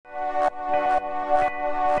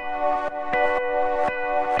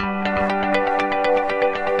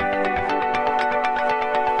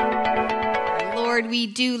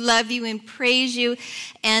do love you and praise you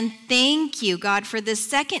and thank you, God, for the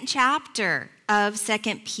second chapter of 2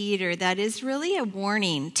 Peter. That is really a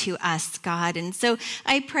warning to us, God. And so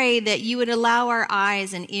I pray that you would allow our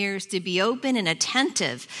eyes and ears to be open and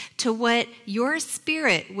attentive to what your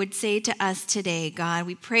Spirit would say to us today, God.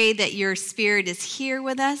 We pray that your Spirit is here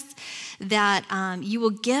with us, that you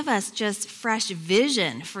will give us just fresh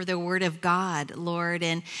vision for the Word of God, Lord,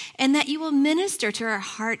 and that you will minister to our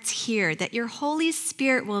hearts here, that your Holy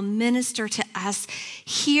Spirit will minister to us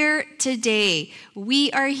here today.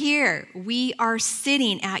 We are here. We are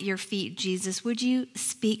sitting at your feet, Jesus. Would you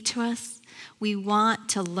speak to us? We want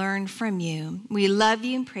to learn from you. We love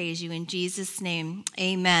you and praise you in Jesus' name.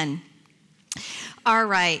 Amen. All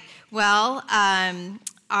right. Well,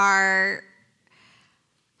 our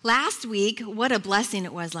last week, what a blessing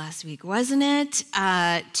it was last week, wasn't it?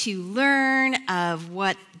 To learn of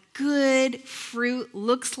what good fruit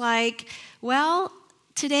looks like. Well,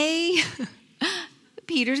 today,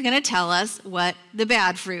 Peter's going to tell us what the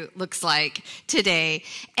bad fruit looks like today.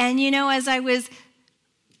 And you know, as I was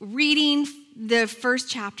reading the first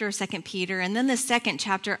chapter of 2 Peter and then the second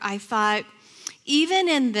chapter, I thought, even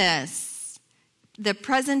in this, the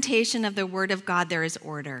presentation of the Word of God, there is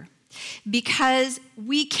order. Because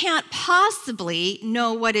we can't possibly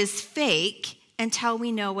know what is fake until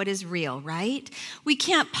we know what is real, right? We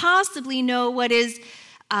can't possibly know what is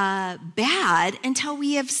bad until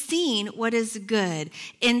we have seen what is good.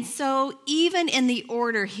 And so even in the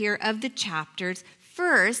order here of the chapters,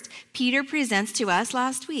 first, Peter presents to us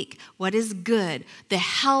last week what is good, the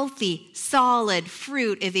healthy, solid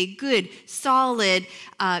fruit of a good, solid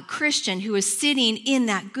Christian who is sitting in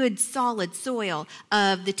that good, solid soil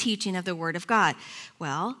of the teaching of the Word of God.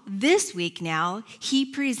 Well, this week now, he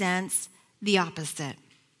presents the opposite.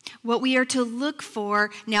 What we are to look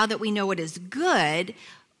for now that we know what is good,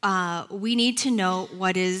 we need to know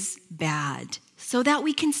what is bad so that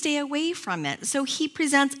we can stay away from it. So he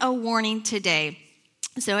presents a warning today.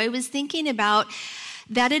 So I was thinking about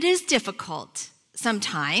that it is difficult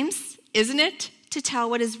sometimes, isn't it, to tell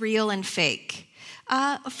what is real and fake.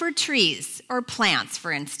 For trees or plants,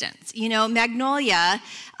 for instance. You know, Magnolia,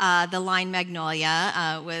 the line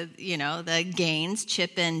Magnolia with, you know, the Gaines,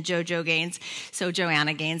 Chip and JoJo Gaines, so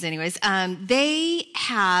Joanna Gaines anyways, they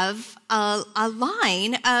have a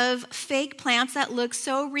line of fake plants that look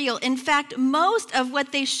so real. In fact, most of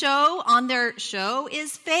what they show on their show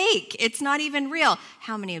is fake. It's not even real.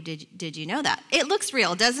 How many of did you know that? It looks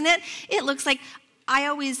real, doesn't it? It looks like, I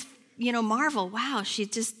always marvel, wow, she's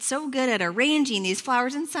just so good at arranging these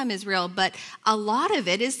flowers, and some is real, but a lot of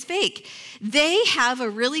it is fake. They have a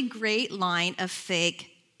really great line of fake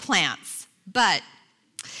plants, but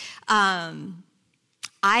I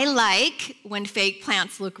like when fake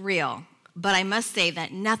plants look real. But I must say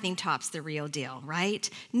that nothing tops the real deal, right?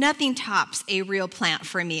 Nothing tops a real plant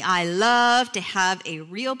for me. I love to have a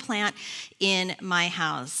real plant in my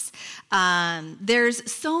house. There's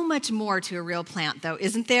so much more to a real plant, though,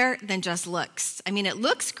 isn't there, than just looks. I mean, it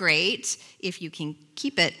looks great if you can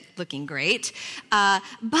keep it looking great.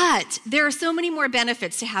 But there are so many more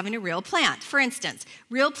benefits to having a real plant. For instance,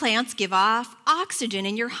 real plants give off oxygen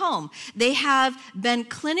in your home. They have been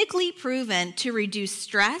clinically proven to reduce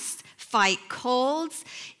stress, fight colds,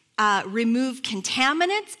 remove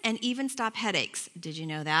contaminants, and even stop headaches. Did you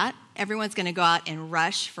know that? Everyone's going to go out and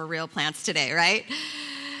rush for real plants today, right?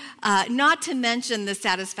 Not to mention the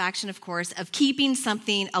satisfaction, of course, of keeping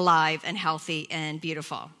something alive and healthy and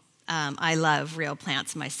beautiful. I love real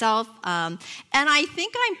plants myself, and I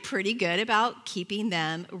think I'm pretty good about keeping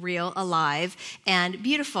them real, alive, and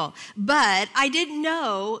beautiful. But I didn't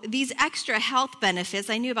know these extra health benefits.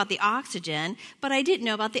 I knew about the oxygen, but I didn't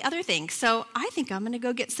know about the other things. So I think I'm going to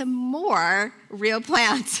go get some more real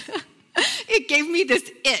plants. It gave me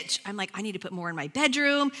this itch. I'm like, I need to put more in my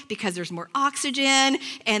bedroom because there's more oxygen,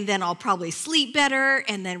 and then I'll probably sleep better,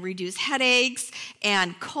 and then reduce headaches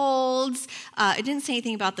and colds. It didn't say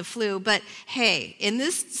anything about the flu, but hey, in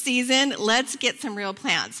this season, let's get some real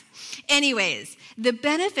plants. Anyways, the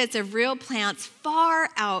benefits of real plants far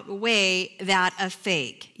outweigh that of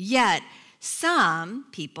fake. Yet, some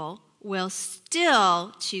people will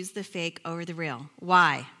still choose the fake over the real.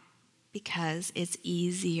 Why? Because it's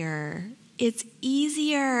easier. It's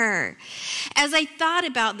easier. As I thought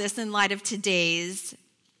about this in light of today's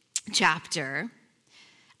chapter,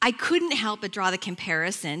 I couldn't help but draw the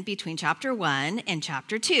comparison between chapter 1 and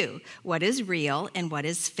chapter 2. What is real and what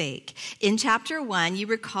is fake? In chapter 1, you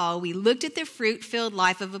recall, we looked at the fruit-filled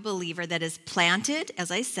life of a believer that is planted,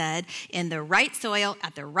 as I said, in the right soil,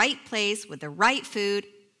 at the right place, with the right food,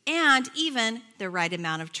 and even the right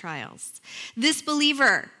amount of trials. This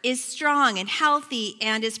believer is strong and healthy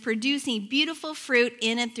and is producing beautiful fruit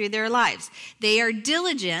in and through their lives. They are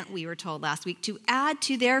diligent, we were told last week, to add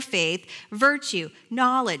to their faith virtue,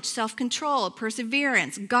 knowledge, self-control,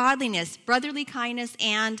 perseverance, godliness, brotherly kindness,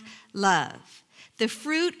 and love. The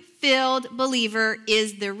fruit-filled believer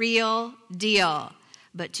is the real deal.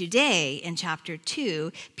 But today, in chapter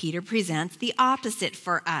 2, Peter presents the opposite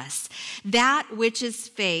for us. That which is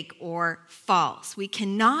fake or false. We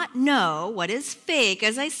cannot know what is fake,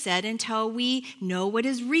 as I said, until we know what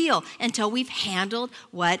is real, until we've handled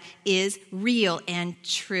what is real and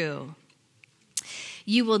true.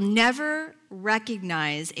 You will never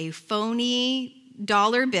recognize a phony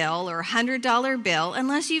dollar bill or $100 bill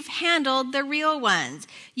unless you've handled the real ones.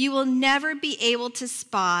 You will never be able to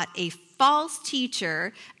spot a false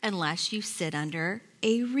teacher unless you sit under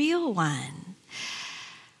a real one.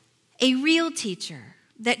 A real teacher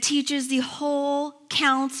that teaches the whole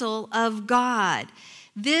counsel of God.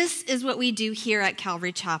 This is what we do here at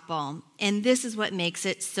Calvary Chapel, and this is what makes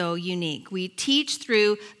it so unique. We teach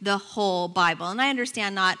through the whole Bible, and I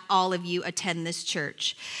understand not all of you attend this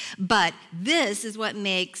church, but this is what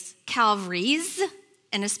makes Calvary's,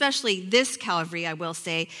 and especially this Calvary, I will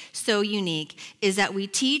say, so unique, is that we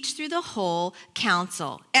teach through the whole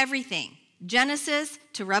counsel, everything, Genesis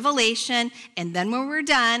to Revelation, and then when we're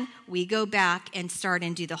done, we go back and start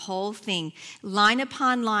and do the whole thing. Line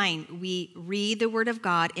upon line, we read the Word of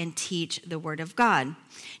God and teach the Word of God.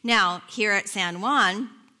 Now, here at San Juan,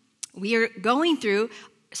 we are going through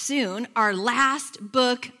soon our last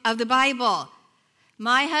book of the Bible.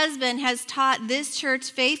 My husband has taught this church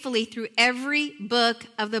faithfully through every book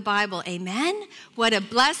of the Bible. Amen? What a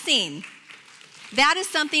blessing. That is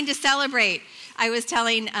something to celebrate. I was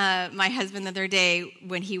telling my husband the other day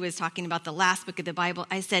when he was talking about the last book of the Bible,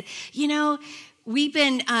 I said, we've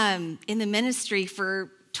been in the ministry for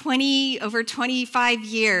over 25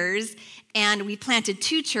 years, and we planted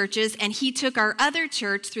 2 churches, and he took our other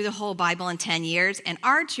church through the whole Bible in 10 years, and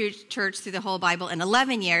our church through the whole Bible in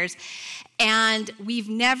 11 years, and we've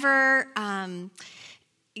never,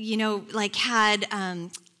 had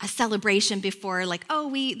a celebration before, like,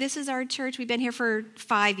 this is our church. We've been here for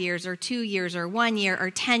 5 years or 2 years or 1 year or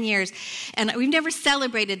 10 years. And we've never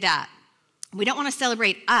celebrated that. We don't want to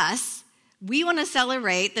celebrate us. We want to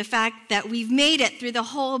celebrate the fact that we've made it through the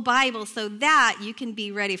whole Bible, so that you can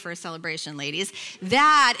be ready for a celebration, ladies.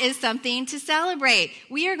 That is something to celebrate.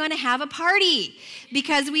 We are going to have a party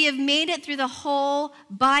because we have made it through the whole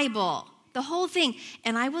Bible. The whole thing.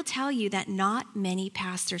 And I will tell you that not many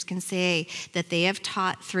pastors can say that they have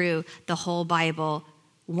taught through the whole Bible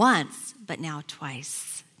once, but now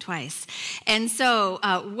twice. And so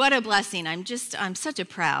what a blessing. I'm such a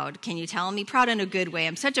proud, can you tell me? Proud in a good way.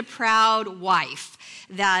 I'm such a proud wife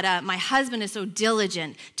that my husband is so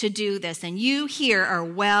diligent to do this. And you here are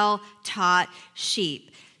well-taught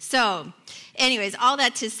sheep. So anyways, all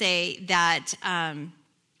that to say that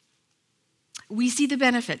we see the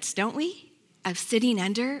benefits, don't we, of sitting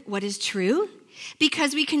under what is true?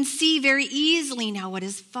 Because we can see very easily now what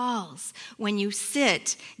is false when you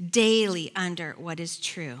sit daily under what is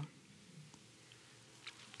true.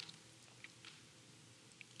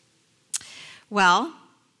 Well,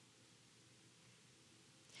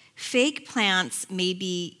 fake plants may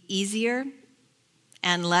be easier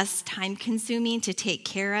and less time-consuming to take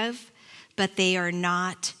care of, but they are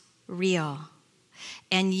not real.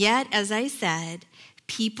 And yet, as I said,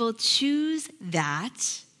 people choose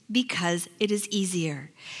that because it is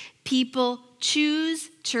easier. People choose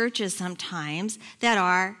churches sometimes that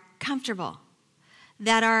are comfortable,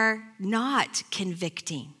 that are not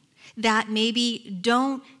convicting, that maybe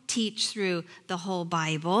don't teach through the whole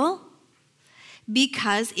Bible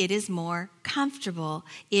because it is more comfortable,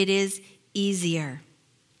 it is easier.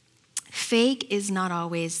 Fake is not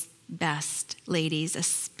always best, ladies,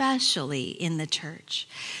 especially in the church.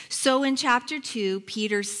 So in chapter 2,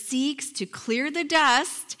 Peter seeks to clear the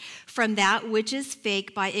dust from that which is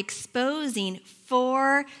fake by exposing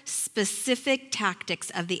 4 specific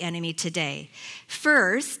tactics of the enemy today.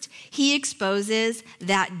 First, he exposes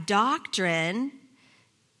that doctrine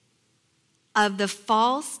of the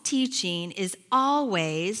false teaching is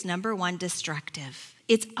always, number 1, destructive.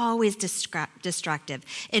 It's always destructive.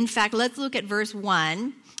 In fact, let's look at verse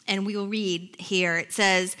 1. And we will read here, it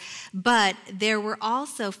says, "But there were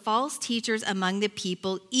also false teachers among the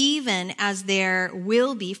people, even as there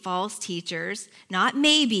will be false teachers, not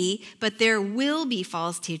maybe, but there will be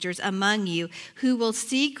false teachers among you who will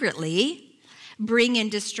secretly bring in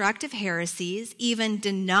destructive heresies, even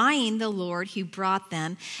denying the Lord who brought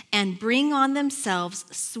them, and bring on themselves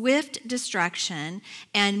swift destruction,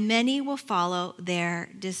 and many will follow their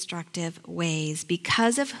destructive ways,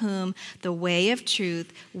 because of whom the way of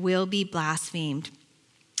truth will be blasphemed.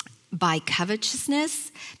 By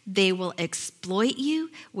covetousness, they will exploit you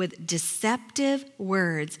with deceptive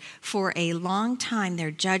words. For a long time, their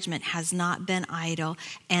judgment has not been idle,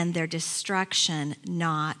 and their destruction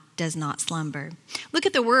does not slumber. Look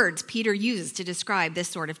at the words Peter uses to describe this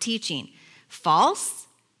sort of teaching: false,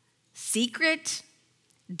 secret,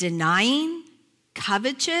 denying,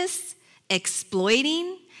 covetous,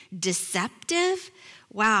 exploiting, deceptive.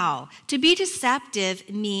 Wow. To be deceptive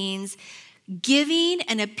means giving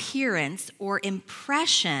an appearance or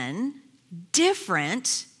impression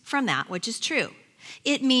different from that which is true.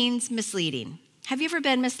 It means misleading. Have you ever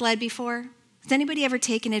been misled before? Has anybody ever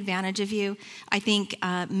taken advantage of you? I think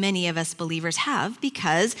many of us believers have,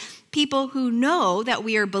 because people who know that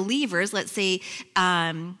we are believers, let's say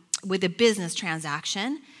with a business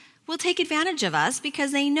transaction, will take advantage of us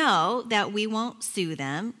because they know that we won't sue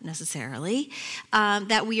them necessarily,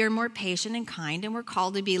 that we are more patient and kind, and we're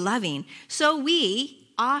called to be loving. So we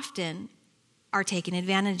often are taken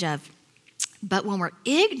advantage of. But when we're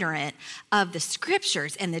ignorant of the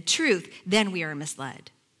scriptures and the truth, then we are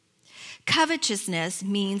misled. Covetousness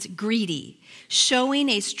means greedy, showing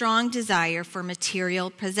a strong desire for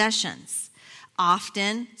material possessions,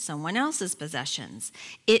 often someone else's possessions.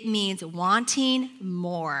 It means wanting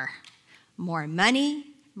more money,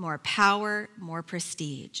 more power, more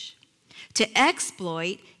prestige. To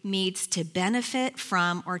exploit means to benefit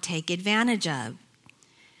from or take advantage of.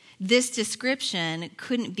 This description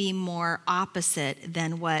couldn't be more opposite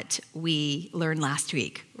than what we learned last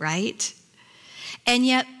week, right? And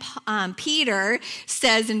yet Peter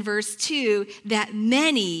says in verse 2 that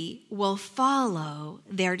many will follow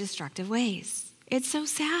their destructive ways. It's so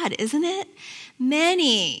sad, isn't it?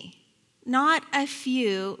 Many, not a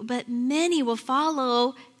few, but many will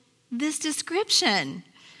follow this description.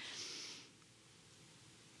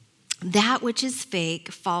 That which is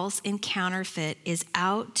fake, false, and counterfeit is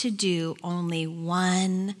out to do only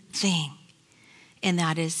one thing, and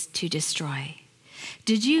that is to destroy.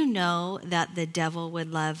 Did you know that the devil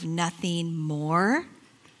would love nothing more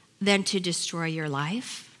than to destroy your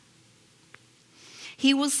life?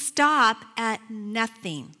 He will stop at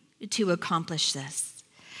nothing to accomplish this.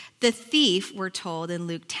 The thief, we're told in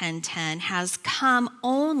Luke 10:10, has come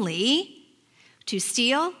only to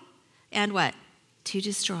steal and what? To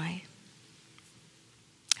destroy.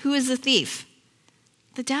 Who is the thief?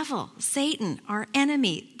 The devil, Satan, our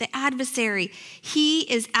enemy, the adversary. He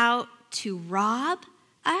is out to rob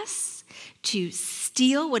us, to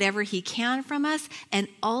steal whatever he can from us, and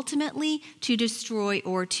ultimately to destroy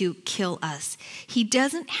or to kill us. He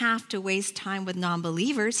doesn't have to waste time with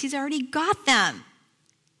non-believers. He's already got them.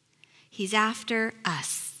 He's after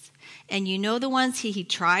us. And you know the ones he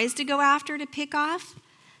tries to go after to pick off?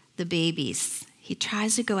 The babies. He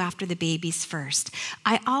tries to go after the babies first.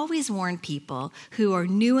 I always warn people who are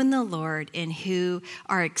new in the Lord and who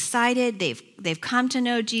are excited. They've come to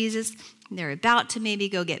know Jesus. They're about to maybe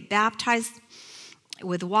go get baptized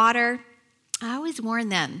with water. I always warn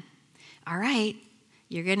them, all right,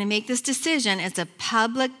 you're going to make this decision. It's a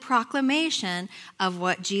public proclamation of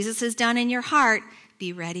what Jesus has done in your heart.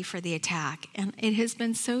 Be ready for the attack. And it has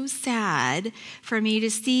been so sad for me to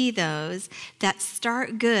see those that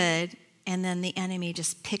start good and then the enemy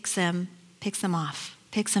just picks them off.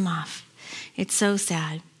 It's so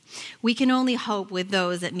sad. We can only hope with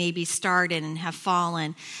those that maybe started and have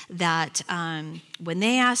fallen that when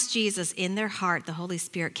they asked Jesus in their heart, the Holy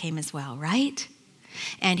Spirit came as well, right?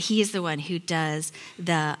 And he is the one who does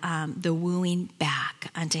the wooing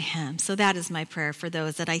back unto him. So that is my prayer for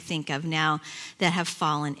those that I think of now that have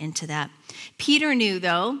fallen into that. Peter knew,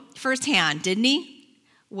 though, firsthand, didn't he,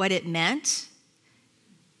 what it meant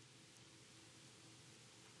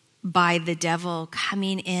by the devil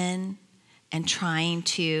coming in and trying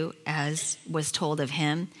to, as was told of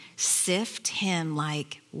him, sift him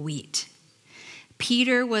like wheat.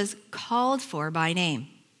 Peter was called for by name,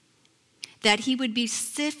 that he would be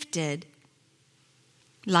sifted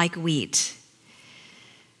like wheat.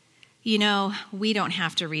 You know, we don't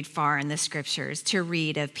have to read far in the scriptures to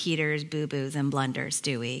read of Peter's boo-boos and blunders,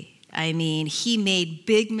 do we? I mean, he made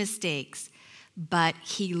big mistakes, but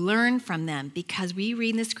he learned from them because we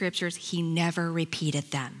read in the scriptures, he never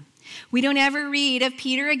repeated them. We don't ever read of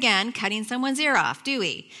Peter again cutting someone's ear off, do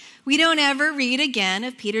we? We don't ever read again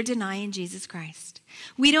of Peter denying Jesus Christ.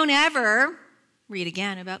 We don't ever read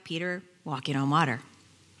again about Peter walking on water.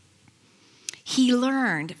 He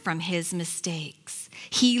learned from his mistakes.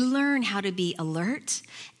 He learned how to be alert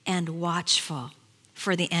and watchful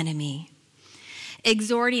for the enemy,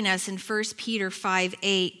 exhorting us in 1 Peter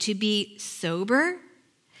 5:8 to be sober,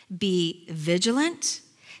 be vigilant,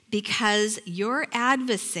 because your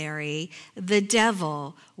adversary, the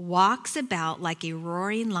devil, walks about like a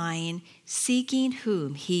roaring lion, seeking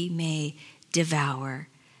whom he may devour.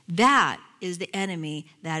 That is the enemy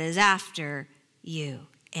that is after you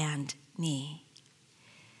and me.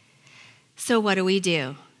 So what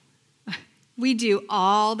do? We do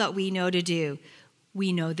all that we know to do.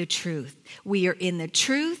 We know the truth. We are in the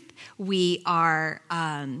truth. We are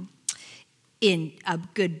in a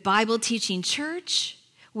good Bible teaching church.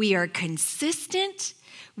 We are consistent.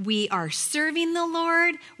 We are serving the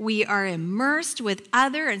Lord. We are immersed with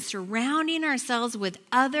other and surrounding ourselves with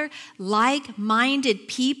other like-minded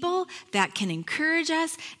people that can encourage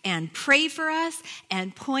us and pray for us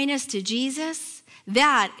and point us to Jesus.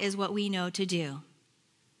 That is what we know to do.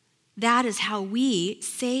 That is how we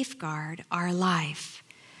safeguard our life.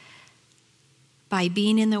 By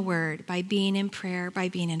being in the Word, by being in prayer, by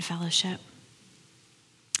being in fellowship.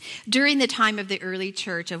 During the time of the early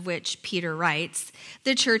church of which Peter writes,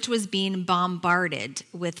 the church was being bombarded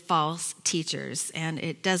with false teachers, and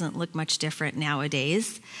it doesn't look much different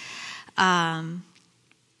nowadays.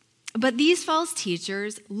 But these false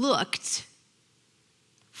teachers looked,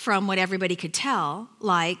 from what everybody could tell,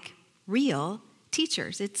 like real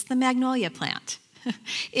teachers. It's the magnolia plant.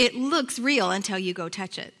 It looks real until you go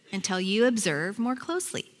touch it, until you observe more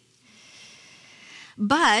closely.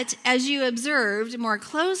 But as you observed more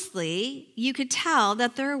closely, you could tell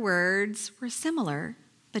that their words were similar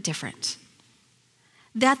but different.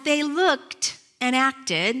 That they looked and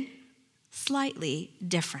acted slightly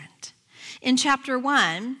different. In chapter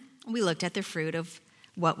 1, we looked at the fruit of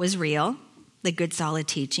what was real, the good solid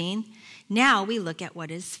teaching. Now we look at what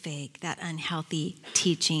is fake, that unhealthy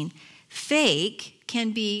teaching. Fake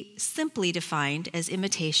can be simply defined as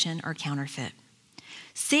imitation or counterfeit.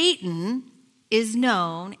 Satan is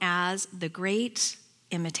known as the great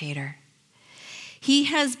imitator. He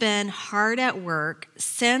has been hard at work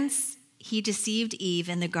since he deceived Eve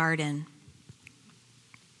in the garden.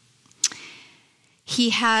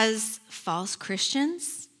 He has false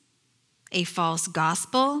Christians, a false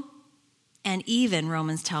gospel, and even,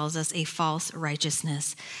 Romans tells us, a false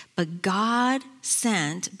righteousness. But God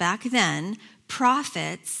sent, back then,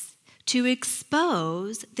 prophets to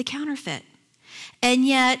expose the counterfeit. And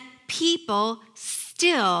yet, people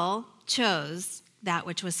still chose that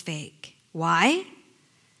which was fake. Why?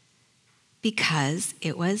 Because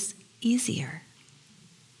it was easier,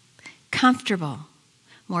 comfortable,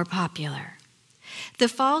 more popular. The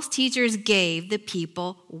false teachers gave the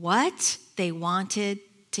people what they wanted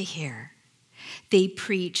to hear. They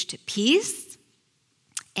preached peace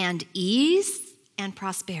and ease and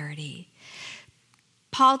prosperity.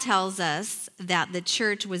 Paul tells us that the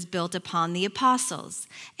church was built upon the apostles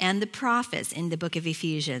and the prophets in the book of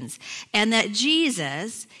Ephesians, and that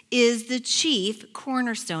Jesus is the chief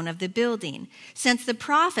cornerstone of the building. Since the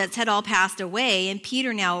prophets had all passed away, and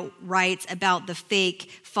Peter now writes about the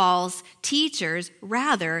fake, false teachers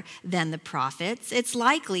rather than the prophets, it's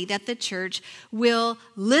likely that the church will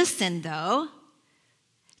listen, though,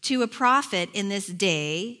 to a prophet in this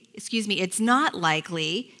day. It's not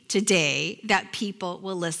likely today that people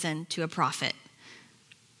will listen to a prophet.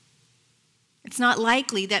 It's not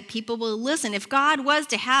likely that people will listen. If God was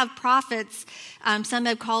to have prophets, some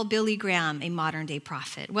have called Billy Graham a modern day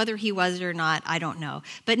prophet. Whether he was or not, I don't know.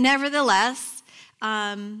 But nevertheless,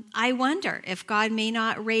 I wonder if God may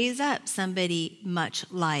not raise up somebody much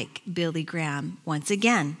like Billy Graham once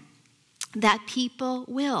again, that people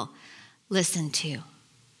will listen to.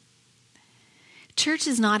 Church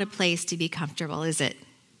is not a place to be comfortable, is it?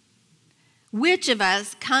 Which of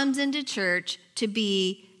us comes into church to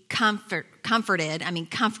be comfortable,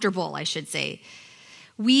 I should say.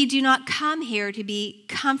 We do not come here to be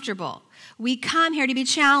comfortable. We come here to be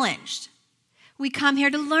challenged. We come here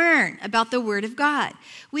to learn about the Word of God.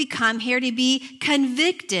 We come here to be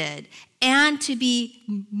convicted and to be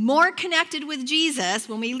more connected with Jesus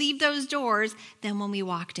when we leave those doors than when we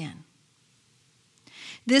walked in.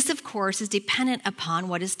 This, of course, is dependent upon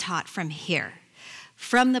what is taught from here,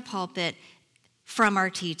 from the pulpit, from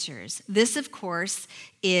our teachers. This, of course,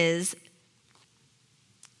 is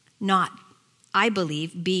not, I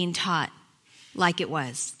believe, being taught like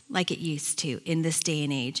it used to in this day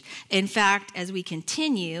and age. In fact, as we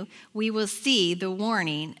continue, we will see the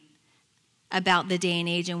warning about the day and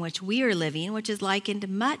age in which we are living, which is likened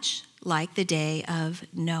much like the day of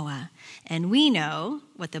Noah. And we know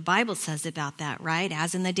what the Bible says about that, right?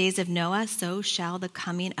 As in the days of Noah, so shall the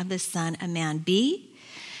coming of the Son of Man be.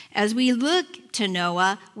 As we look to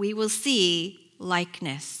Noah, we will see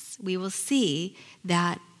likeness. We will see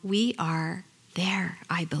that we are there,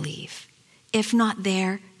 I believe. If not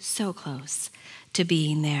there, so close to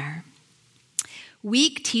being there.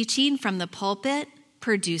 Weak teaching from the pulpit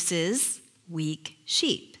produces weak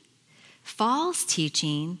sheep. False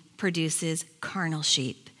teaching produces carnal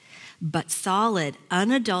sheep. But solid,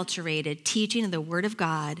 unadulterated teaching of the Word of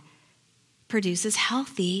God produces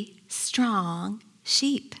healthy, strong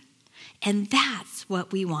sheep. And that's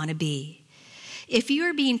what we want to be. If you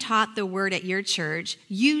are being taught the Word at your church,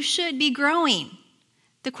 you should be growing.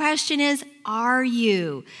 The question is, are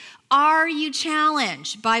you? Are you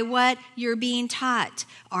challenged by what you're being taught?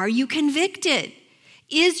 Are you convicted?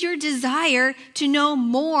 Is your desire to know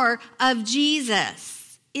more of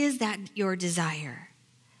Jesus? Is that your desire?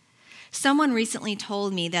 Someone recently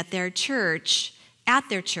told me that at their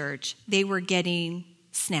church, they were getting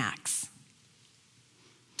snacks.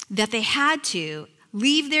 That they had to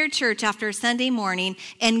leave their church after Sunday morning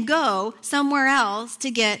and go somewhere else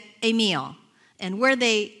to get a meal. And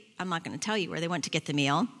I'm not going to tell you where they went to get the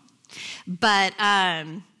meal, but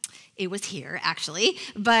it was here actually.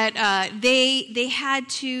 But they had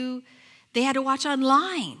to watch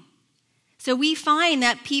online. So we find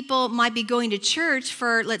that people might be going to church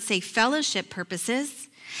for, let's say, fellowship purposes,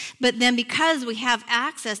 but then because we have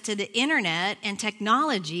access to the internet and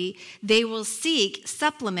technology, they will seek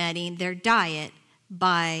supplementing their diet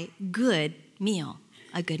by a good meal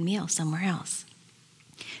somewhere else.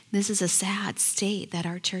 This is a sad state that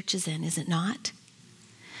our church is in, is it not?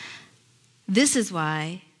 This is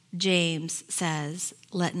why James says,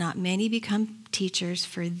 let not many become teachers,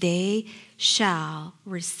 for they shall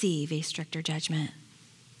receive a stricter judgment.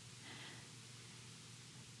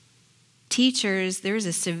 Teachers, there is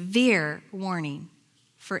a severe warning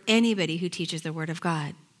for anybody who teaches the Word of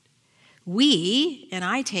God. We, and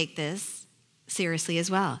I take this seriously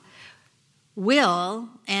as well, will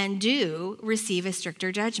and do receive a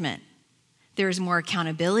stricter judgment. There's more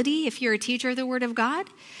accountability if you're a teacher of the Word of God.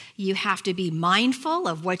 You have to be mindful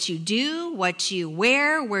of what you do, what you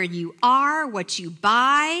wear, where you are, what you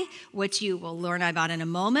buy, what you will learn about in a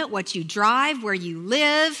moment, what you drive, where you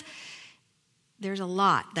live. There's a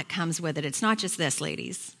lot that comes with it. It's not just this,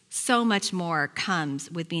 ladies. So much more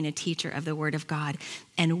comes with being a teacher of the Word of God.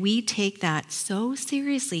 And we take that so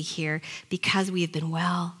seriously here because we've been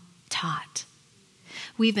well taught.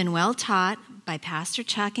 We've been well taught by Pastor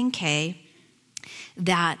Chuck and Kay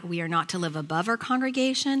that we are not to live above our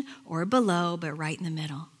congregation or below, but right in the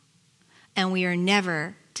middle. And we are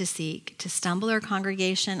never to seek to stumble our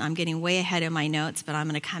congregation. I'm getting way ahead of my notes, but I'm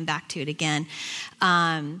going to come back to it again.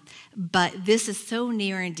 But this is so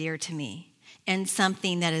near and dear to me, and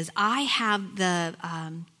something that is, I have the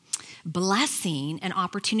blessing and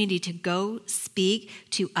opportunity to go speak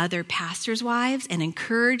to other pastors' wives and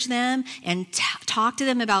encourage them and talk to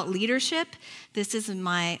them about leadership. This is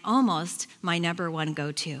almost my number one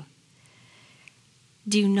go-to.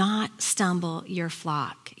 Do not stumble your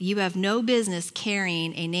flock. You have no business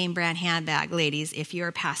carrying a name brand handbag, ladies, if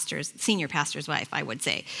you're a senior pastor's wife, I would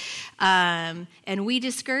say. And we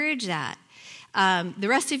discourage that. The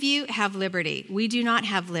rest of you have liberty. We do not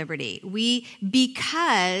have liberty.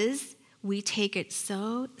 Because we take it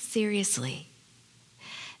so seriously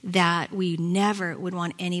that we never would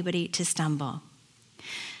want anybody to stumble.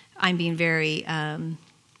 I'm being very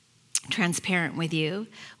transparent with you.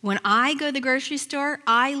 When I go to the grocery store,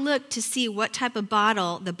 I look to see what type of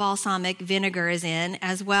bottle the balsamic vinegar is in,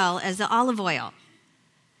 as well as the olive oil.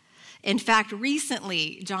 In fact,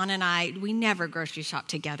 recently, John and I, we never grocery shop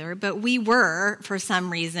together, but we were for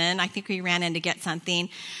some reason. I think we ran in to get something.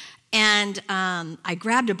 And I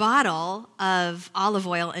grabbed a bottle of olive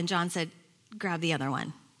oil, and John said, grab the other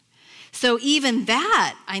one. So even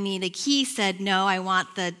that, he said, no, I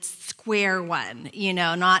want the square one,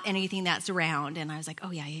 not anything that's round. And I was like,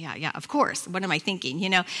 oh, yeah, of course. What am I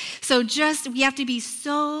thinking, So we have to be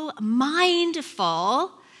so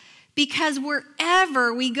mindful, because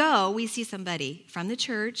wherever we go, we see somebody from the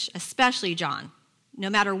church, especially John. No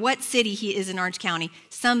matter what city he is in Orange County,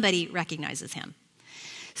 somebody recognizes him.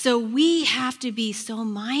 So we have to be so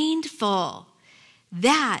mindful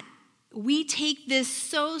that we take this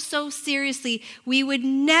so seriously. We would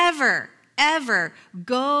never, ever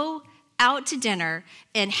go out to dinner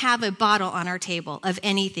and have a bottle on our table of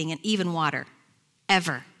anything, and even water,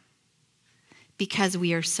 ever. Because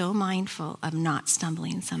we are so mindful of not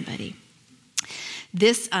stumbling somebody.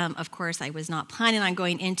 This, of course, I was not planning on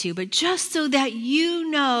going into, but just so that you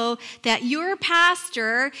know that your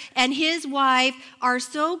pastor and his wife are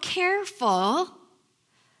so careful,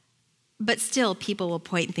 but still people will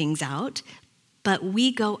point things out. But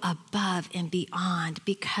we go above and beyond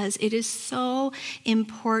because it is so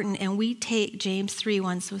important, and we take James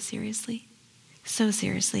 3:1 so seriously, so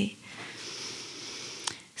seriously.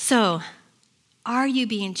 So, are you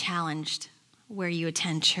being challenged where you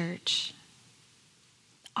attend church?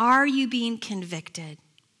 Are you being convicted?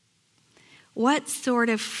 What sort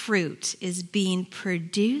of fruit is being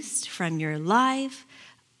produced from your life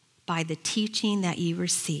by the teaching that you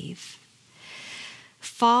receive?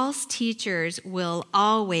 False teachers will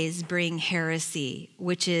always bring heresy,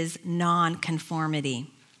 which is nonconformity.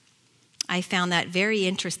 I found that very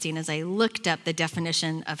interesting as I looked up the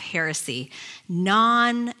definition of heresy.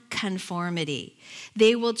 Nonconformity.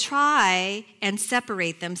 They will try and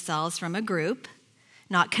separate themselves from a group,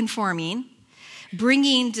 not conforming,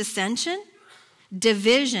 bringing dissension,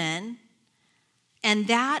 division, and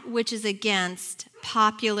that which is against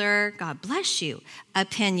popular, God bless you,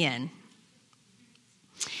 opinion.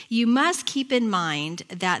 You must keep in mind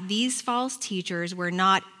that these false teachers were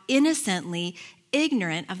not innocently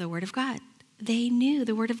ignorant of the Word of God. They knew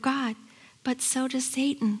the Word of God, but so does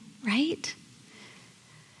Satan, right?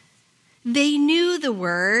 They knew the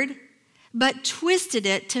Word, but twisted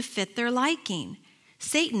it to fit their liking.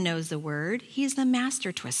 Satan knows the Word. He's the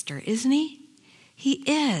master twister, isn't he? He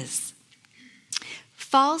is.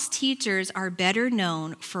 False teachers are better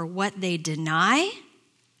known for what they deny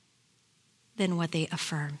than what they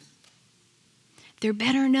affirm. They're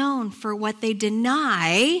better known for what they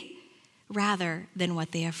deny rather than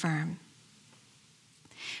what they affirm.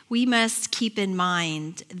 We must keep in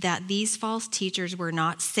mind that these false teachers were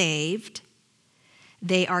not saved.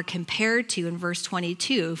 They are compared to, in verse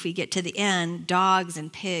 22, if we get to the end, dogs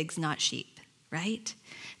and pigs, not sheep, right?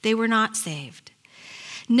 They were not saved.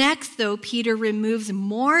 Next, though, Peter removes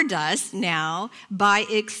more dust now by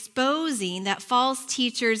exposing that false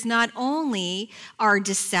teachers not only are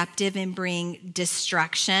deceptive and bring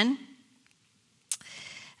destruction,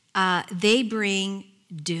 they bring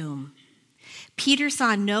doom. Peter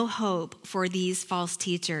saw no hope for these false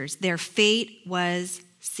teachers. Their fate was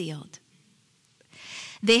sealed.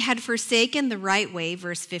 They had forsaken the right way,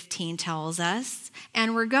 verse 15 tells us,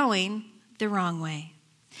 and were going the wrong way.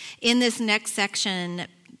 In this next section,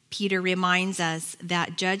 Peter reminds us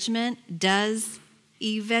that judgment does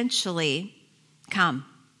eventually come,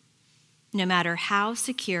 no matter how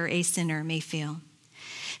secure a sinner may feel.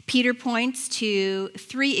 Peter points to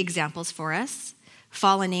 3 examples for us: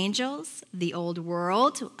 fallen angels, the old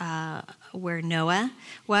world where Noah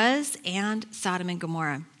was, and Sodom and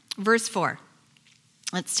Gomorrah. Verse 4.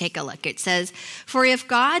 Let's take a look. It says, "For if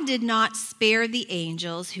God did not spare the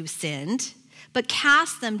angels who sinned, but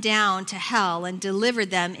cast them down to hell and delivered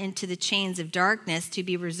them into the chains of darkness to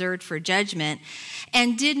be reserved for judgment,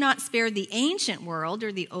 and did not spare the ancient world,"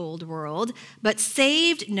 or the old world, "but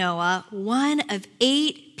saved Noah, one of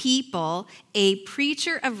 8 people, a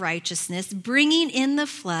preacher of righteousness, bringing in the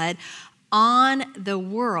flood on the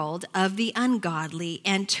world of the ungodly,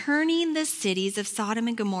 and turning the cities of Sodom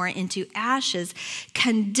and Gomorrah into ashes,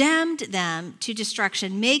 condemned them to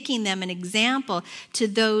destruction, making them an example to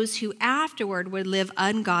those who afterward would live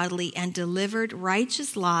ungodly, and delivered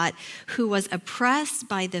righteous Lot, who was oppressed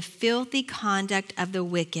by the filthy conduct of the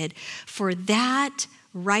wicked. For that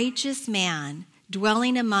righteous man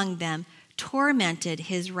dwelling among them tormented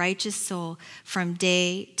his righteous soul from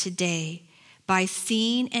day to day, by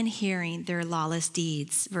seeing and hearing their lawless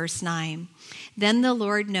deeds." Verse 9. "Then the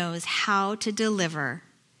Lord knows how to deliver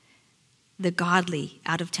the godly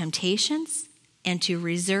out of temptations, and to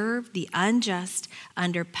reserve the unjust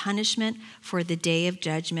under punishment for the day of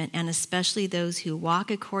judgment, and especially those who walk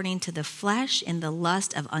according to the flesh in the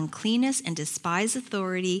lust of uncleanness and despise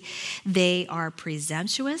authority. They are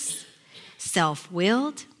presumptuous,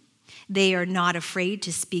 self-willed. They are not afraid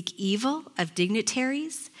to speak evil of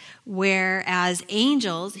dignitaries, whereas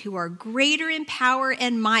angels who are greater in power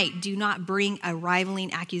and might do not bring a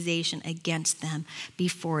rivaling accusation against them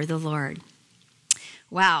before the Lord."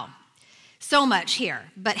 Wow, so much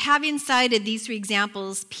here. But having cited these 3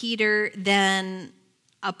 examples, Peter then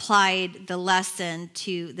applied the lesson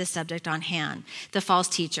to the subject on hand, the false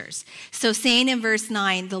teachers. So saying in verse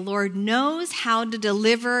 9, the Lord knows how to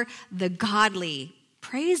deliver the godly,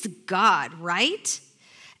 praise God, right?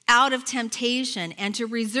 Out of temptation, and to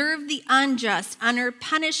reserve the unjust under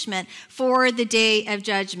punishment for the day of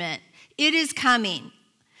judgment. It is coming.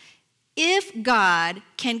 If God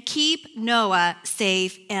can keep Noah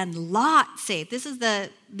safe and Lot safe, this is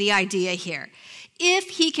the idea here. if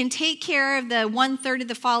he can take care of the 1/3 of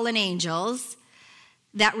the fallen angels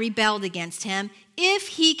that rebelled against him, if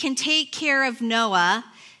he can take care of Noah,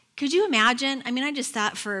 could you imagine? I mean, I just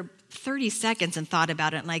sat for 30 seconds and thought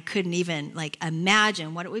about it, and I couldn't even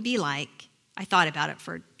imagine what it would be like. I thought about it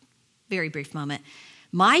for a very brief moment.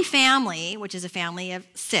 My family, which is a family of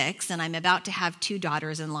 6, and I'm about to have 2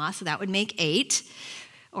 daughters-in-law, so that would make 8.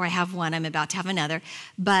 Or I have one, I'm about to have another.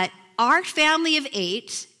 But our family of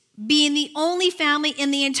 8, being the only family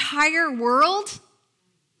in the entire world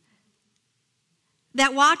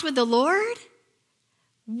that walked with the Lord,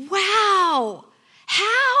 wow!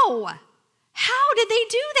 How did they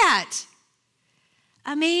do that?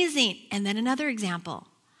 Amazing. And then another example,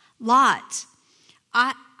 Lot.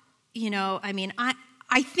 I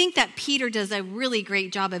think that Peter does a really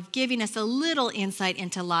great job of giving us a little insight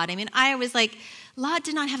into Lot. I mean, I was like, Lot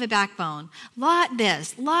did not have a backbone. Lot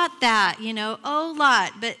this, Lot that, oh,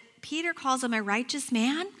 Lot. But Peter calls him a righteous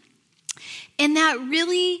man. And that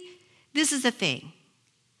really, this is the thing.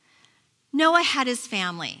 Noah had his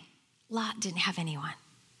family. Lot didn't have anyone,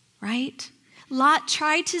 right? Lot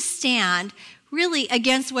tried to stand really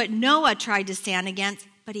against what Noah tried to stand against,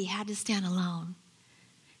 but he had to stand alone.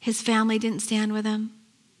 His family didn't stand with him.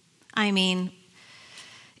 I mean,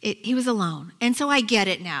 he was alone. And so I get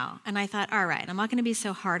it now. And I thought, all right, I'm not going to be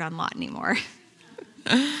so hard on Lot anymore.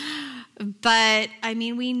 But, I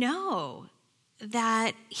mean, we know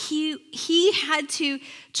that he had to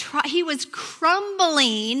try. He was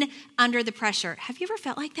crumbling under the pressure. Have you ever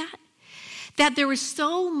felt like that? That there was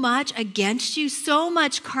so much against you, so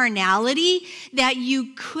much carnality, that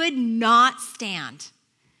you could not stand.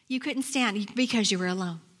 You couldn't stand because you were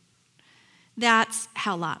alone. That's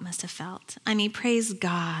how Lot must have felt. I mean, praise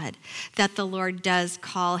God that the Lord does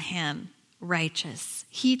call him righteous.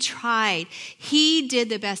 He tried. He did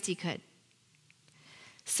the best he could.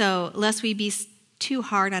 So lest we be too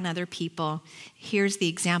hard on other people, here's the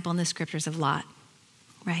example in the scriptures of Lot,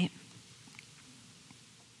 right?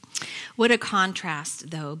 What a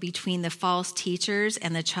contrast, though, between the false teachers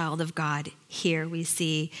and the child of God. Here we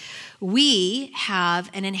see we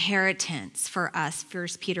have an inheritance for us.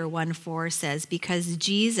 1 Peter 1:4 says, because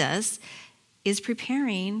Jesus is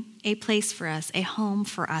preparing a place for us, a home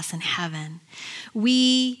for us in heaven.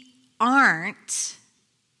 We aren't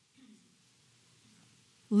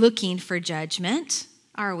looking for judgment,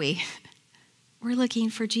 are we? We're looking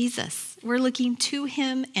for Jesus. We're looking to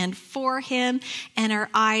him and for him, and our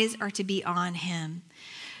eyes are to be on him.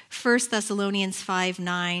 1 Thessalonians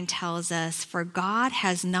 5:9 tells us, for God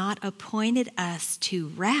has not appointed us to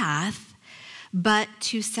wrath, but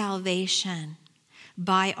to salvation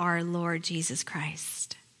by our Lord Jesus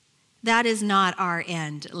Christ. That is not our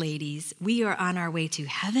end, ladies. We are on our way to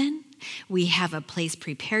heaven. We have a place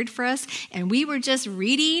prepared for us. And we were just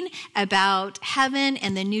reading about heaven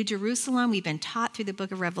and the New Jerusalem. We've been taught through the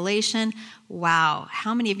book of Revelation. Wow.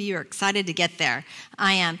 How many of you are excited to get there?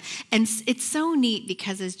 I am. And it's so neat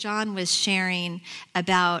because as John was sharing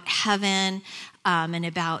about heaven and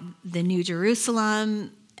about the New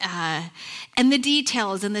Jerusalem, and the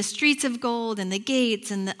details and the streets of gold and the gates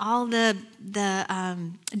and all the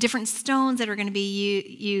different stones that are going to be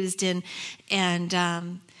used and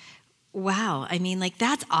wow, I mean,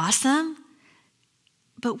 that's awesome.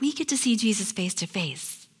 But we get to see Jesus face to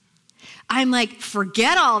face. I'm like,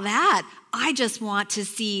 forget all that. I just want to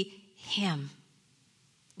see him.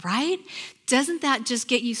 Right? Doesn't that just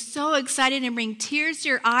get you so excited and bring tears to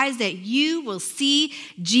your eyes that you will see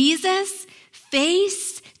Jesus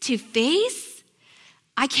face to face?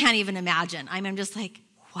 I can't even imagine. I'm just like,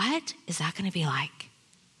 what is that going to be like?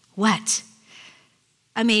 What?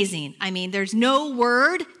 Amazing. I mean, there's no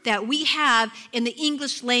word that we have in the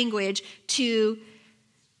English language to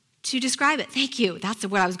describe it. Thank you. That's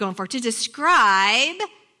what I was going for. To describe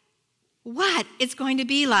what it's going to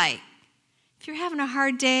be like. If you're having a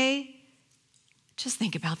hard day, just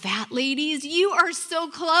think about that, ladies. You are so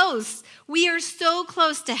close. We are so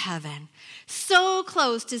close to heaven. So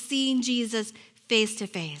close to seeing Jesus face to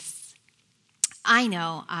face. I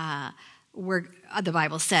know the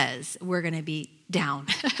Bible says we're going to be down.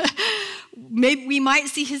 Maybe we might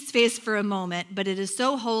see his face for a moment, but it is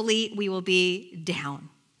so holy, we will be down.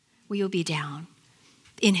 We will be down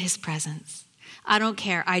in his presence. I don't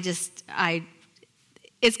care. It's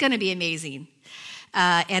going to be amazing.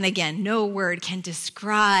 And again, no word can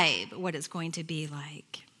describe what it's going to be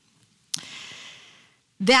like.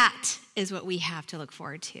 That is what we have to look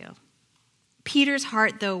forward to. Peter's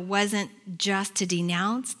heart, though, wasn't just to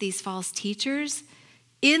denounce these false teachers.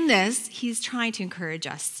 In this, he's trying to encourage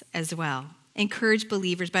us as well. Encourage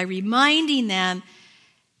believers by reminding them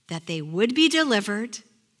that they would be delivered,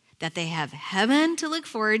 that they have heaven to look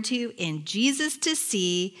forward to and Jesus to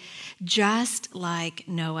see, just like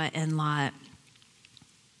Noah and Lot.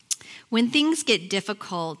 When things get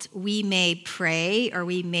difficult, we may pray, or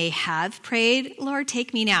we may have prayed, Lord,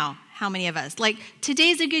 take me now. How many of us? Like,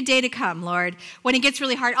 today's a good day to come, Lord. When it gets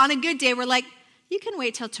really hard, on a good day, we're like, you can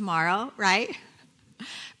wait till tomorrow, right?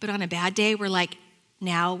 But on a bad day, we're like,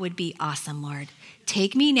 now would be awesome, Lord.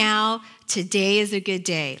 Take me now. Today is a good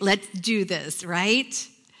day. Let's do this, right?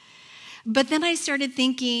 But then I started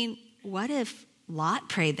thinking, what if Lot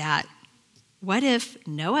prayed that? What if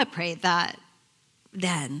Noah prayed that?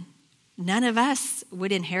 Then none of us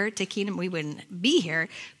would inherit the kingdom. We wouldn't be here,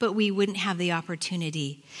 but we wouldn't have the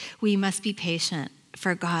opportunity. We must be patient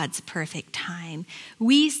for God's perfect time.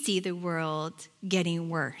 We see the world getting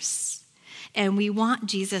worse, and we want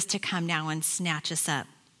Jesus to come now and snatch us up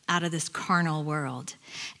out of this carnal world.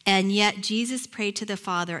 And yet Jesus prayed to the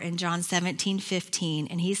Father in John 17:15,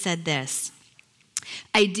 and he said this,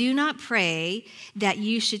 I do not pray that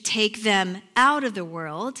you should take them out of the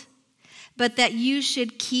world, but that you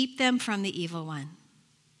should keep them from the evil one.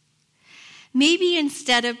 Maybe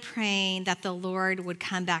instead of praying that the Lord would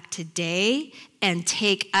come back today and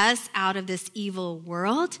take us out of this evil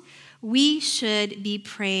world, we should be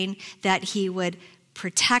praying that he would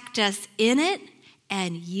protect us in it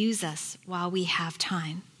and use us while we have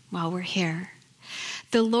time, while we're here.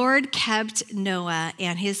 The Lord kept Noah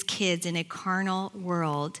and his kids in a carnal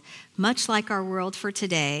world, much like our world for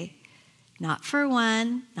today, not for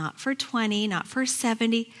 1, not for 20, not for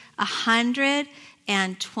 70,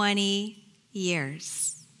 120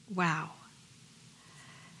 years. Wow.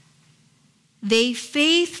 They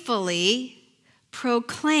faithfully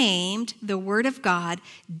proclaimed the word of God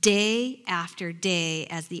day after day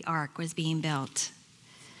as the ark was being built.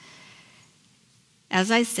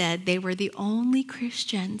 As I said, they were the only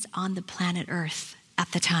Christians on the planet Earth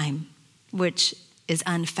at the time, which is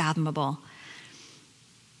unfathomable.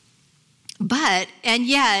 And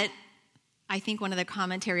yet, I think one of the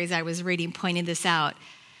commentaries I was reading pointed this out.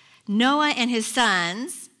 Noah and his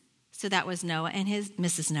sons, so that was Noah and his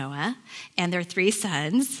Mrs. Noah, and their 3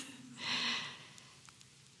 sons,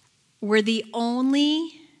 were the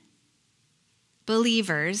only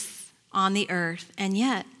believers on the earth, and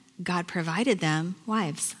yet God provided them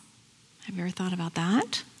wives. Have you ever thought about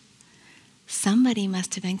that? Somebody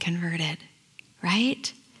must have been converted,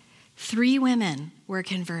 right? 3 women were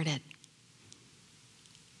converted.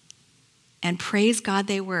 And praise God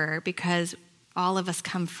they were, because all of us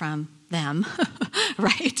come from them,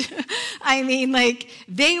 right? I mean,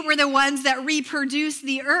 they were the ones that reproduced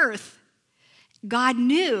the earth. God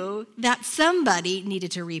knew that somebody needed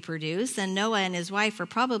to reproduce, and Noah and his wife were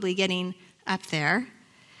probably getting up there.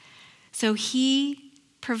 So he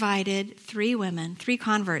provided 3 women, 3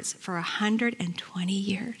 converts for 120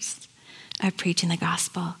 years of preaching the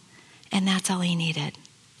gospel. And that's all he needed,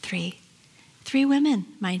 3. 3 women,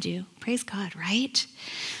 mind you. Praise God, right?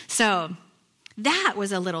 So that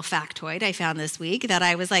was a little factoid I found this week that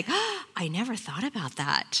I was like, oh, I never thought about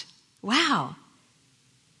that. Wow.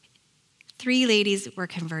 3 ladies were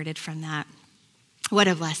converted from that. What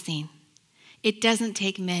a blessing. It doesn't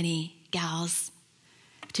take many gals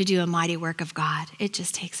to do a mighty work of God. It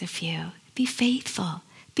just takes a few. Be faithful.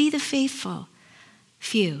 Be the faithful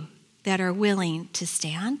few that are willing to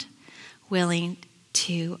stand, willing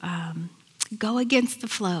to go against the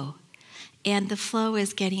flow. And the flow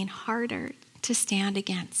is getting harder to stand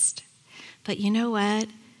against. But you know what?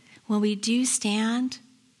 When we do stand,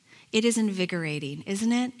 it is invigorating,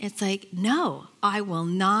 isn't it? It's like, no, I will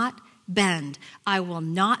not bend. I will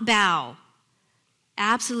not bow.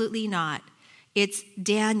 Absolutely not. It's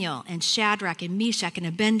Daniel and Shadrach and Meshach and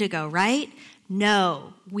Abednego, right?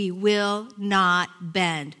 No, we will not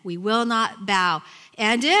bend. We will not bow.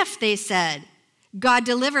 And if, they said, God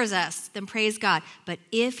delivers us, then praise God. But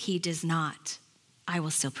if he does not, I will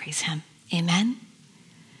still praise him. Amen?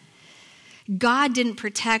 God didn't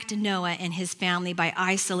protect Noah and his family by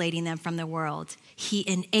isolating them from the world. He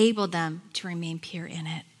enabled them to remain pure in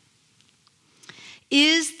it.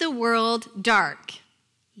 Is the world dark?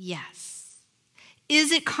 Yes.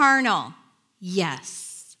 Is it carnal?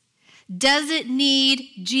 Yes. Does it need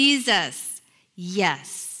Jesus?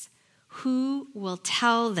 Yes. Who will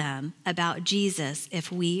tell them about Jesus if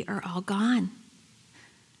we are all gone?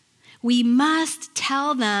 We must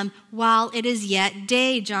tell them while it is yet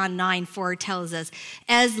day, John 9:4 tells us.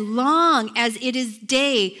 As long as it is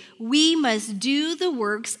day, we must do the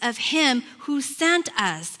works of him who sent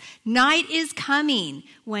us. Night is coming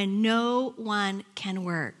when no one can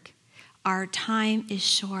work. Our time is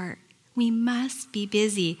short. We must be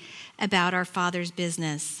busy about our Father's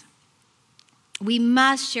business. We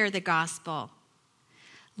must share the gospel.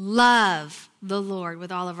 Love the Lord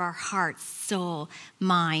with all of our hearts, soul,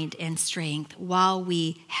 mind, and strength while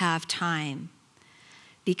we have time.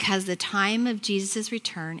 Because the time of Jesus'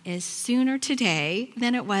 return is sooner today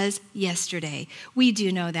than it was yesterday. We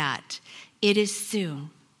do know that. It is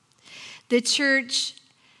soon. The church,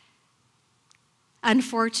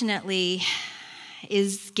 unfortunately,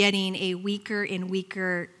 is getting a weaker and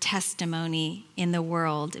weaker testimony in the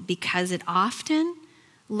world because it often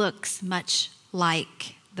looks much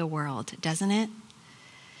like the world, doesn't it?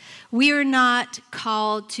 We are not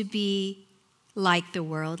called to be like the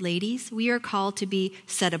world, ladies. We are called to be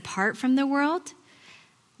set apart from the world.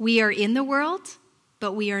 We are in the world,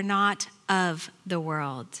 but we are not of the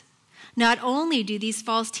world. Not only do these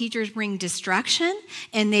false teachers bring destruction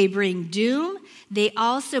and they bring doom, they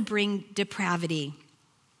also bring depravity,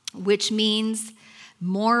 which means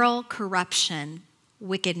moral corruption,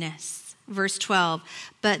 wickedness. Verse 12,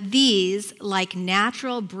 but these, like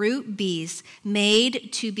natural brute beasts, made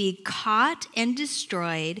to be caught and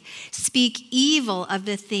destroyed, speak evil of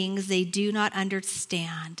the things they do not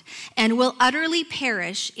understand, and will utterly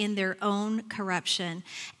perish in their own corruption,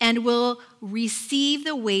 and will receive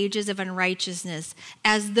the wages of unrighteousness,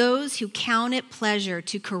 as those who count it pleasure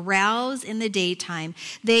to carouse in the daytime.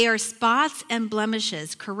 They are spots and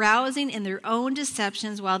blemishes, carousing in their own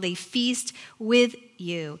deceptions while they feast with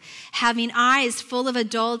you, having eyes full of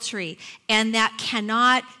adultery and that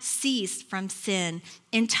cannot cease from sin,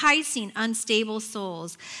 enticing unstable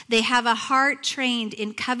souls. They have a heart trained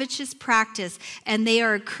in covetous practice, and they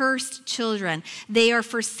are accursed children. They are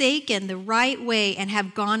forsaken the right way and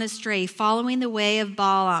have gone astray, following the way of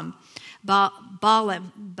Balaam.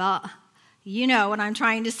 You know what I'm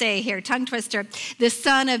trying to say here, tongue twister, the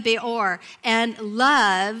son of Beor, and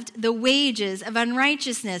loved the wages of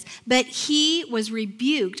unrighteousness. But he was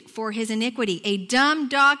rebuked for his iniquity. A dumb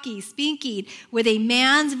donkey speaking with a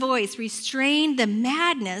man's voice restrained the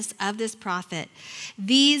madness of this prophet.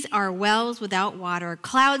 These are wells without water,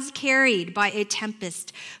 clouds carried by a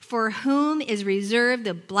tempest, for whom is reserved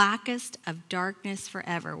the blackest of darkness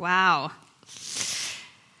forever. Wow.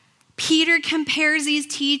 Peter compares these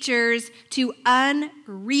teachers to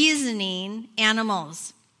unreasoning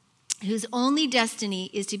animals whose only destiny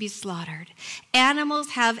is to be slaughtered. Animals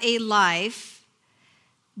have a life,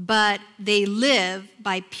 but they live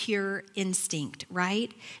by pure instinct,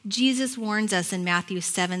 right? Jesus warns us in Matthew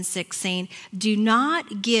 7:6, saying, do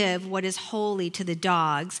not give what is holy to the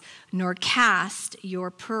dogs, nor cast your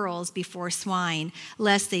pearls before swine,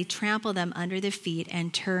 lest they trample them under the feet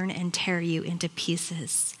and turn and tear you into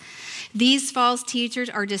pieces. These false teachers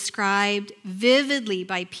are described vividly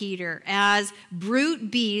by Peter as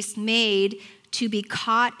brute beasts made to be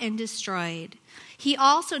caught and destroyed. He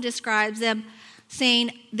also describes them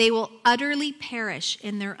saying they will utterly perish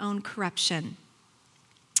in their own corruption.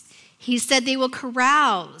 He said they will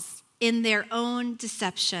carouse in their own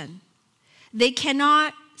deception. They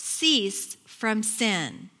cannot cease from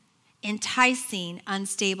sin, enticing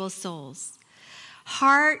unstable souls.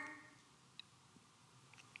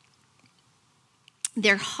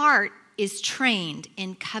 Their heart is trained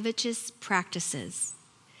in covetous practices.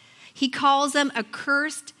 He calls them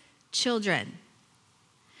accursed children.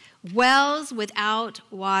 Wells without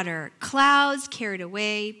water, clouds carried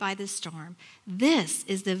away by the storm. This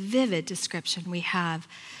is the vivid description we have.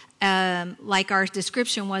 Like our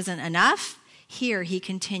description wasn't enough, here he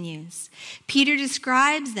continues. Peter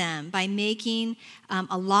describes them by making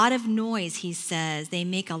a lot of noise, he says. They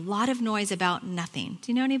make a lot of noise about nothing.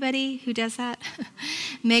 Do you know anybody who does that?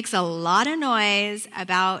 Makes a lot of noise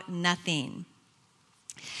about nothing.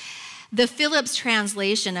 The Phillips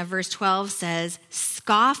translation of verse 12 says,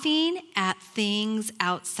 scoffing at things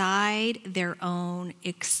outside their own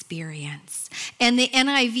experience. And the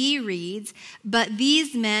NIV reads, but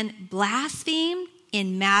these men blaspheme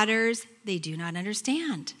in matters they do not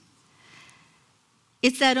understand.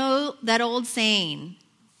 It's that old saying,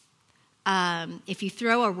 if you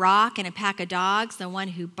throw a rock in a pack of dogs, the one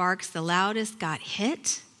who barks the loudest got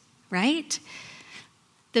hit, right?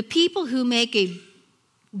 The people who make a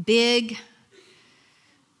big,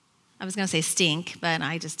 I was going to say stink, but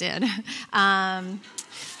I just did. A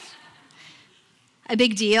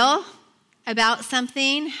big deal about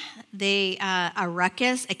something, a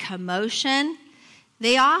ruckus, a commotion,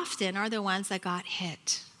 they often are the ones that got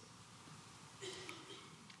hit.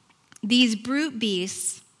 These brute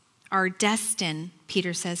beasts are destined,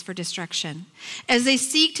 Peter says, for destruction. As they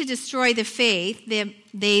seek to destroy the faith,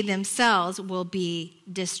 they themselves will be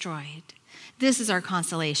destroyed. This is our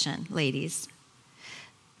consolation, ladies.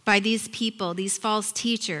 by these people, these false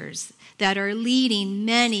teachers that are leading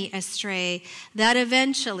many astray, that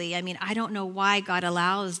eventually, I don't know why God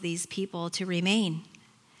allows these people to remain.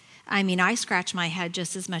 I scratch my head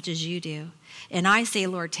just as much as you do. And I say,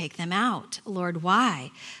 Lord, take them out. Lord,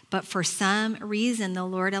 why? But for some reason, the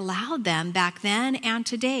Lord allowed them back then and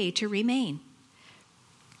today to remain.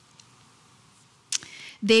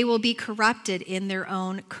 They will be corrupted in their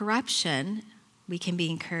own corruption. We can be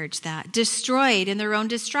encouraged that. Destroyed in their own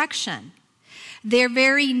destruction. Their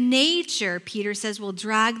very nature, Peter says, will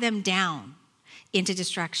drag them down into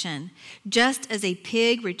destruction, just as a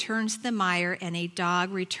pig returns to the mire and a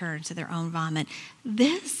dog returns to their own vomit.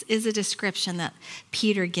 This is a description that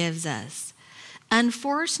Peter gives us.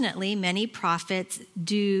 Unfortunately, many prophets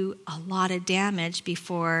do a lot of damage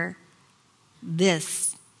before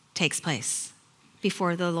this takes place,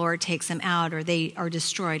 before the Lord takes them out or they are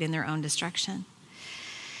destroyed in their own destruction.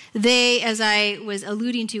 They, as I was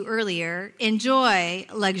alluding to earlier, enjoy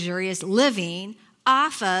luxurious living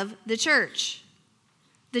off of the church.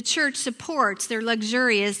 The church supports their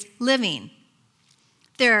luxurious living,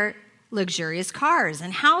 their luxurious cars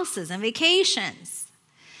and houses and vacations.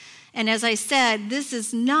 And as I said, this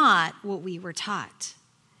is not what we were taught.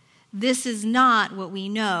 This is not what we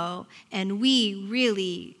know, and we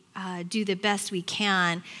really do the best we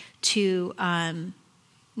can to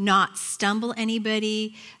not stumble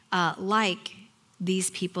anybody like these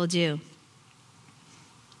people do.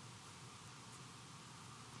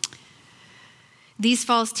 These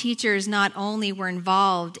false teachers not only were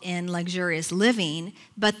involved in luxurious living,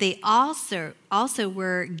 but they also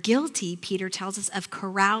were guilty, Peter tells us, of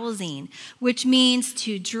carousing, which means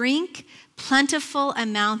to drink plentiful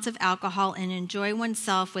amounts of alcohol and enjoy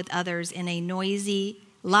oneself with others in a noisy,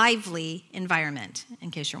 lively environment,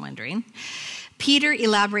 in case you're wondering. Peter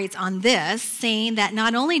elaborates on this, saying that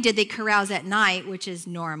not only did they carouse at night, which is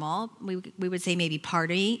normal, we would say maybe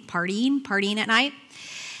partying at night,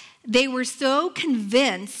 they were so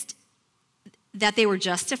convinced that they were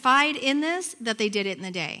justified in this that they did it in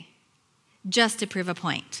the day, just to prove a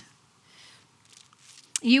point.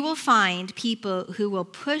 You will find people who will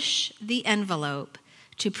push the envelope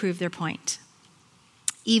to prove their point,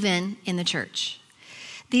 even in the church.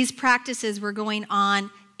 These practices were going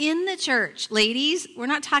on in the church. Ladies, we're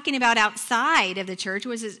not talking about outside of the church,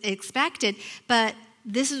 which is expected, but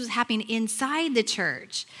this is happening inside the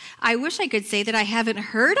church. I wish I could say that I haven't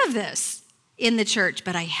heard of this in the church,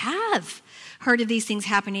 but I have heard of these things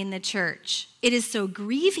happening in the church. It is so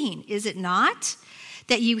grieving, is it not?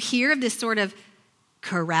 That you hear of this sort of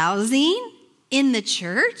carousing in the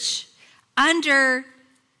church, under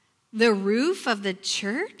the roof of the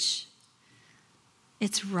church.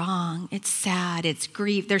 It's wrong. It's sad. It's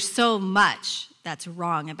grief. There's so much that's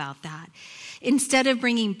wrong about that. Instead of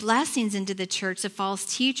bringing blessings into the church, the false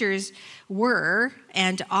teachers were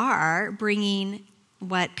and are bringing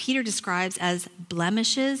what Peter describes as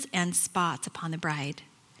blemishes and spots upon the bride.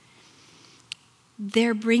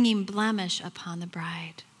 They're bringing blemish upon the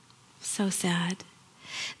bride. So sad.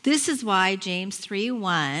 This is why James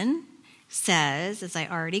 3:1 says, as I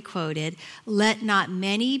already quoted, "Let not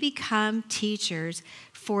many become teachers,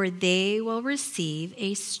 for they will receive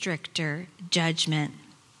a stricter judgment."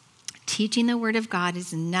 Teaching the Word of God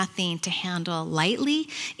is nothing to handle lightly.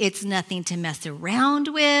 It's nothing to mess around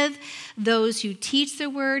with. Those who teach the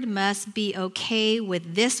Word must be okay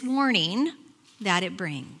with this warning that it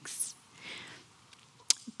brings.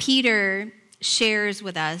 Peter shares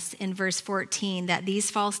with us in verse 14 that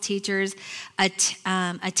these false teachers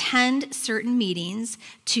attend certain meetings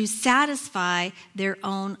to satisfy their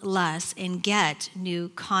own lusts and get new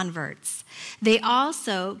converts. They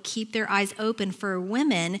also keep their eyes open for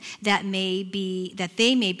women that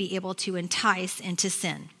they may be able to entice into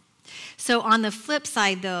sin. So on the flip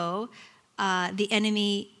side, though, the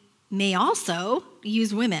enemy may also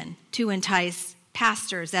use women to entice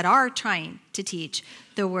pastors that are trying to teach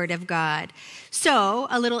the Word of God. So,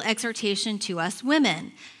 a little exhortation to us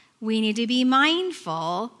women. We need to be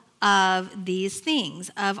mindful of these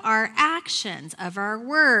things, of our actions, of our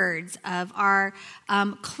words, of our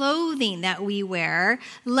clothing that we wear,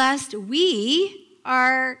 lest we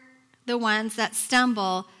are the ones that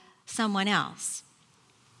stumble someone else.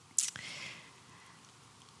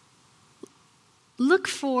 Look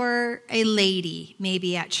for a lady,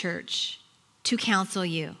 maybe at church, to counsel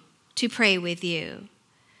you, to pray with you.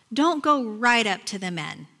 Don't go right up to the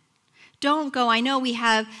men. Don't go, I know we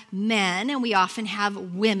have men and we often have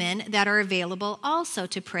women that are available also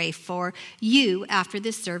to pray for you after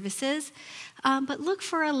the services, but look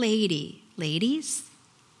for a lady. Ladies,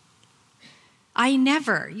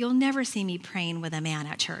 you'll never see me praying with a man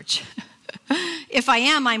at church. If I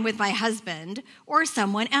am, I'm with my husband or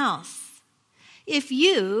someone else. If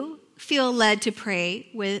you feel led to pray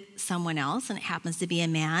with someone else, and it happens to be a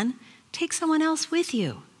man, take someone else with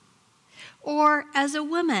you. Or as a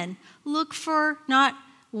woman, look for not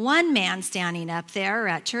one man standing up there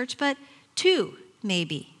at church, but two,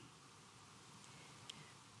 maybe.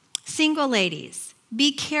 Single ladies,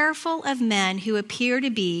 be careful of men who appear to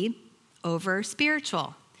be over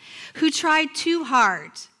spiritual, who try too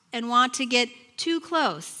hard and want to get too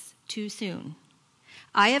close too soon.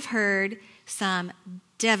 I have heard some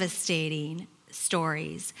devastating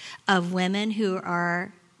stories of women who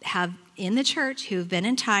have in the church who have been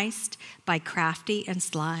enticed by crafty and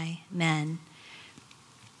sly men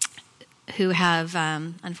who have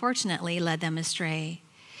unfortunately led them astray.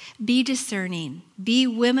 Be discerning, be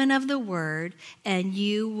women of the word, and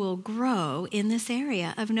you will grow in this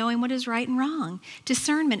area of knowing what is right and wrong.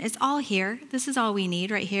 Discernment is all here. This is all we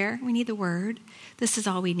need right here. We need the word. This is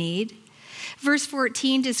all we need. Verse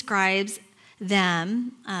 14 describes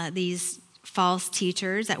them, these false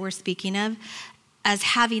teachers that we're speaking of, as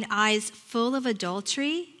having eyes full of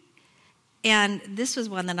adultery. And this was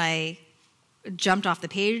one that I jumped off the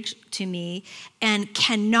page to me, and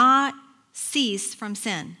cannot cease from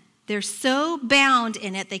sin. They're so bound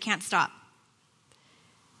in it, they can't stop.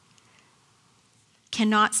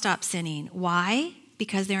 Cannot stop sinning. Why?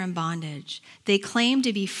 Because they're in bondage. They claim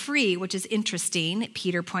to be free, which is interesting.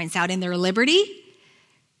 Peter points out in their liberty,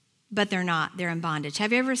 but they're not. They're in bondage.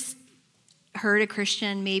 Have you ever heard a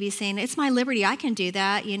Christian maybe saying, it's my liberty, I can do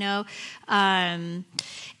that, and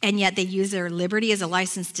yet they use their liberty as a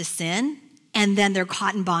license to sin, and then they're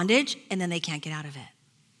caught in bondage, and then they can't get out of it,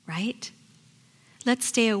 right? Let's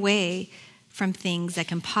stay away from things that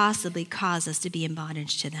can possibly cause us to be in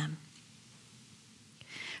bondage to them.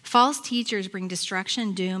 False teachers bring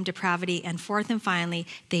destruction, doom, depravity, and fourth and finally,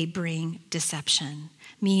 they bring deception,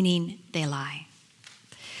 meaning they lie.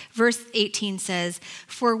 Verse 18 says,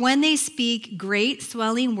 for when they speak great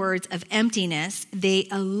swelling words of emptiness, they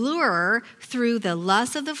allure through the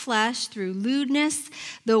lust of the flesh, through lewdness,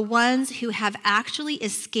 the ones who have actually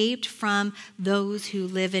escaped from those who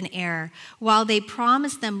live in error. While they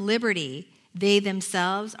promise them liberty, they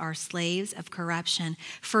themselves are slaves of corruption.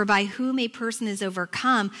 For by whom a person is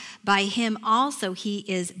overcome, by him also he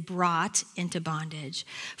is brought into bondage.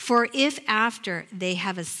 For if after they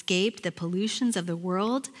have escaped the pollutions of the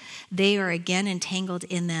world, they are again entangled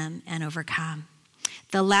in them and overcome,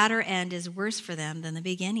 the latter end is worse for them than the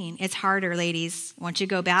beginning. It's harder, ladies, once you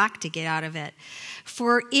go back to get out of it.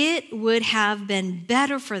 For it would have been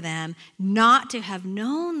better for them not to have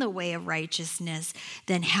known the way of righteousness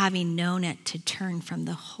than having known it to turn from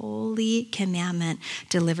the holy commandment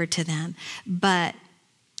delivered to them. But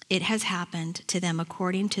it has happened to them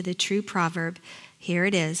according to the true proverb. Here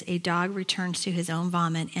it is, a dog returns to his own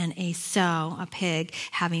vomit, and a sow, a pig,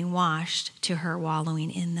 having washed, to her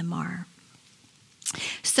wallowing in the mire.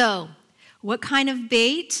 So, what kind of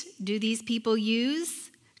bait do these people use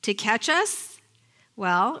to catch us?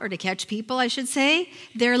 Well, or to catch people, I should say.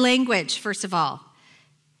 Their language, first of all.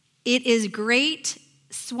 It is great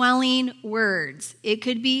swelling words. It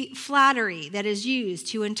could be flattery that is used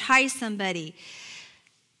to entice somebody.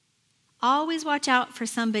 Always watch out for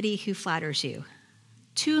somebody who flatters you.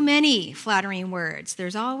 Too many flattering words.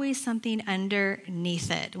 There's always something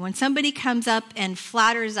underneath it. When somebody comes up and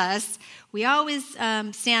flatters us, we always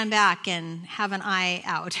stand back and have an eye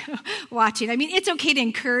out watching. I mean, it's okay to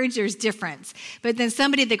encourage, there's difference. But then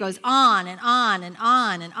somebody that goes on and on and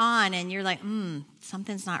on and on, and you're like,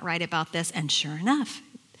 something's not right about this. And sure enough,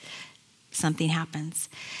 something happens.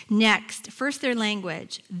 Next, first their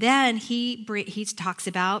language. Then Peter talks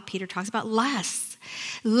about lust,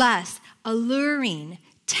 alluring,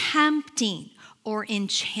 tempting, or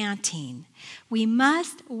enchanting. We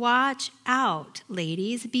must watch out,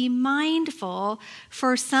 ladies. Be mindful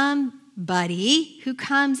for somebody who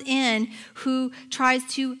comes in who tries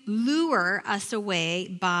to lure us away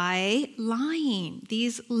by lying.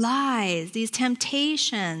 These lies, these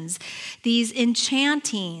temptations, these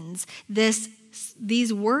enchantings,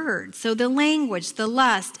 these words. So the language, the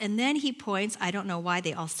lust, and then he points, I don't know why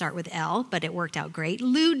they all start with L, but it worked out great,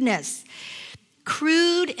 lewdness.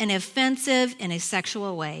 Crude and offensive in a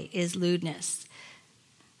sexual way is lewdness.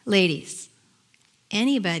 Ladies,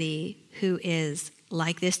 anybody who is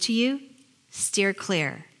like this to you, steer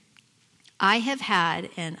clear. I have had,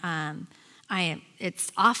 and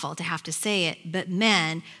it's awful to have to say it, but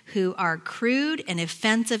men who are crude and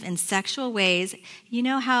offensive in sexual ways. You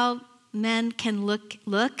know how men can look?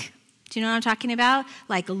 Do you know what I'm talking about?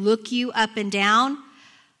 Like look you up and down.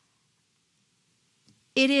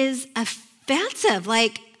 It is offensive.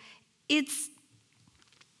 Like it's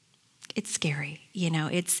it's scary.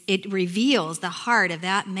 It reveals the heart of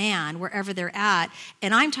that man wherever they're at.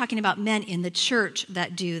 And I'm talking about men in the church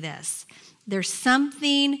that do this. There's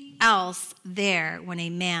something else there when a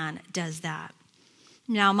man does that.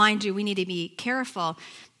 Now, mind you, we need to be careful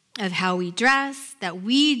of how we dress, that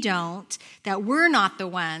we're not the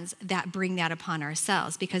ones that bring that upon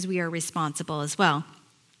ourselves, because we are responsible as well.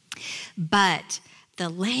 But the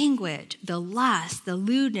language, the lust, the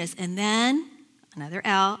lewdness, and then another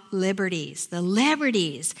L, liberties. The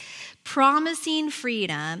liberties, promising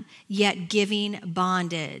freedom, yet giving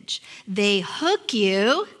bondage. They hook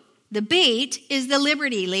you. The bait is the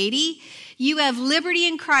liberty, lady. You have liberty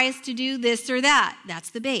in Christ to do this or that. That's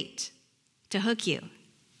the bait, to hook you,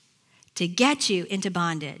 to get you into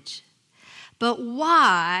bondage. But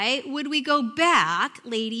why would we go back,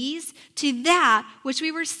 ladies, to that which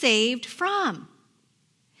we were saved from?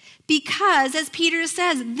 Because, as Peter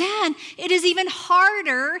says, then it is even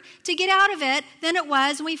harder to get out of it than it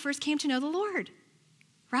was when we first came to know the Lord,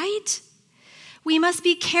 right? We must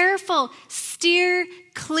be careful. Steer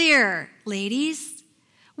clear, ladies.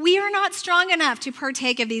 We are not strong enough to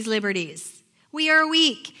partake of these liberties. We are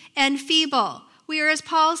weak and feeble. We are, as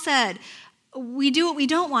Paul said, we do what we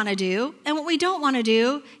don't want to do, and what we don't want to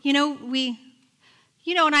do, you know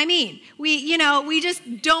what I mean. We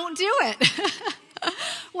just don't do it.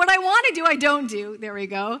 What I want to do, I don't do. There we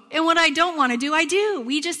go. And what I don't want to do, I do.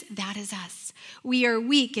 That is us. We are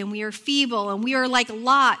weak and we are feeble and we are like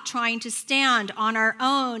Lot trying to stand on our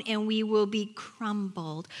own, and we will be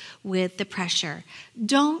crumbled with the pressure.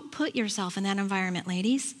 Don't put yourself in that environment,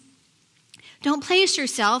 ladies. Don't place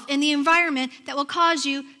yourself in the environment that will cause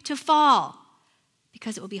you to fall,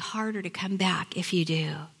 because it will be harder to come back if you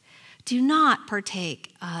do. Do not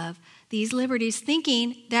partake of these liberties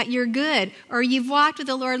thinking that you're good, or you've walked with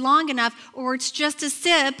the Lord long enough, or it's just a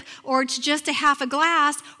sip, or it's just a half a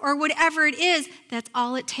glass, or whatever it is. That's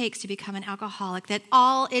all it takes to become an alcoholic. That's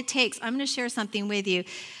all it takes. I'm going to share something with you.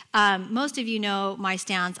 Most of you know my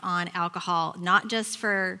stance on alcohol, not just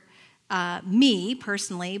for me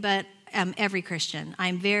personally, but every Christian.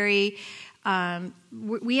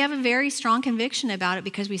 we have a very strong conviction about it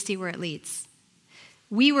because we see where it leads.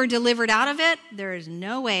 We were delivered out of it. There is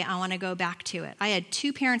no way I want to go back to it. I had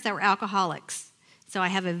 2 parents that were alcoholics, so I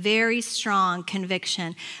have a very strong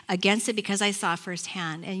conviction against it because I saw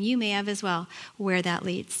firsthand, and you may have as well, where that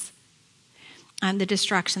leads. The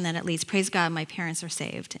destruction that it leads. Praise God, my parents are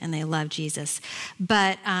saved, and they love Jesus.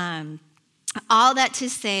 But all that to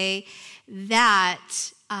say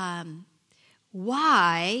that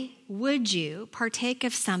why would you partake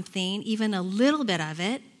of something, even a little bit of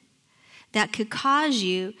it, that could cause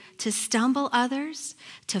you to stumble others,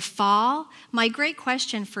 to fall? My great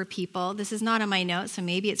question for people, this is not on my notes, so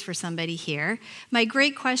maybe it's for somebody here. My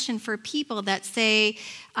great question for people that say,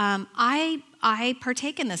 I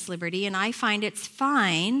partake in this liberty and I find it's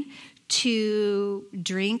fine to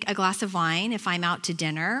drink a glass of wine if I'm out to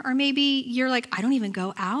dinner, or maybe you're like, I don't even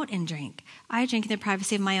go out and drink. I drink in the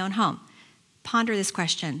privacy of my own home. Ponder this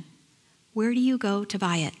question. Where do you go to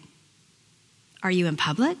buy it? Are you in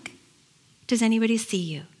public? Does anybody see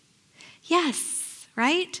you? Yes,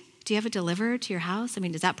 right? Do you have it delivered to your house? I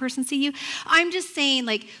mean, does that person see you? I'm just saying,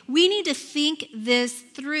 we need to think this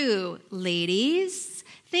through, ladies.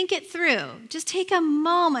 Think it through. Just take a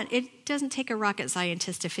moment. It doesn't take a rocket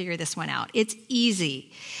scientist to figure this one out. It's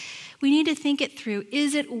easy. We need to think it through.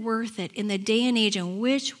 Is it worth it in the day and age in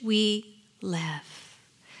which we live?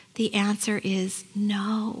 The answer is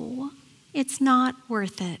no. It's not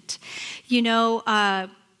worth it.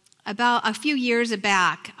 About a few years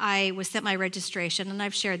back, I was sent my registration, and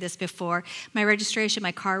I've shared this before. My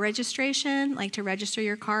car registration, like to register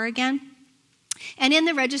your car again. And in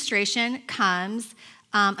the registration comes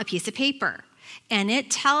a piece of paper, and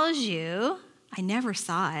it tells you, I never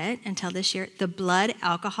saw it until this year, the blood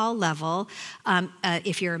alcohol level,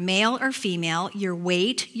 if you're male or female, your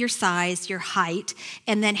weight, your size, your height,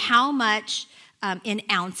 and then how much in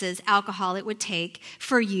ounces alcohol it would take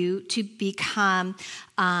for you to become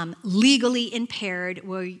legally impaired,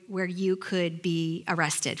 where you could be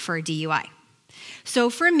arrested for a DUI. So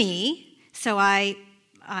for me,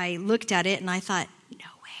 I looked at it and I thought, no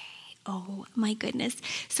way, oh my goodness.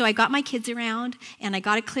 So I got my kids around and I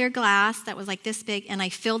got a clear glass that was like this big, and I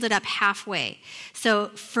filled it up halfway. So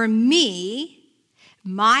for me,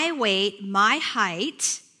 my weight, my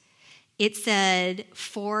height, it said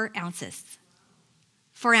 4 ounces.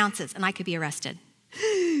 4 ounces, and I could be arrested.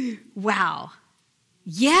 Wow.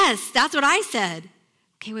 Yes, that's what I said.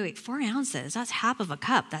 Okay, wait, 4 ounces. That's half of a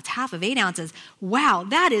cup. That's half of 8 ounces. Wow,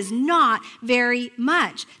 that is not very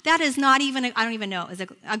much. That is not even, I don't even know, is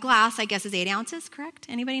a glass, I guess, is 8 ounces, correct?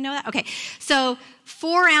 Anybody know that? Okay, so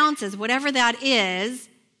 4 ounces, whatever that is,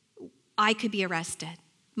 I could be arrested.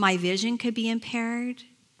 My vision could be impaired.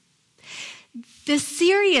 The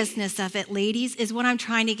seriousness of it, ladies, is what I'm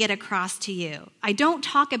trying to get across to you. I don't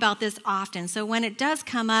talk about this often, so when it does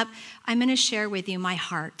come up, I'm going to share with you my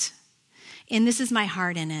heart. And this is my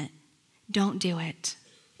heart in it. Don't do it.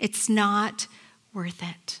 It's not worth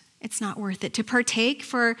it. It's not worth it. To partake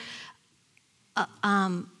for,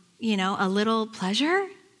 a little pleasure,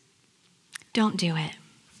 don't do it.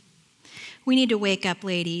 We need to wake up,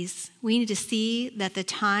 ladies. We need to see that the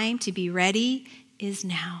time to be ready is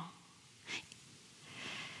now.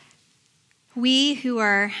 We who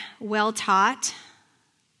are well taught,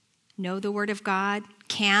 know the Word of God,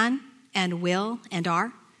 can and will and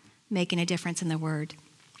are making a difference in the world.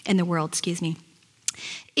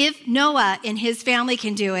 If Noah and his family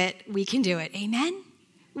can do it, we can do it. Amen?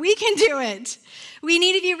 We can do it. We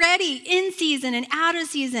need to be ready in season and out of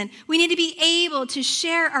season. We need to be able to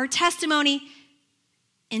share our testimony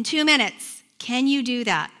in 2 minutes. Can you do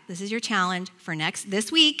that? This is your challenge for this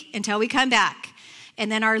week until we come back. And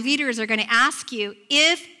then our leaders are going to ask you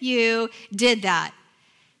if you did that.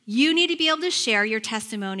 You need to be able to share your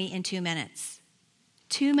testimony in 2 minutes.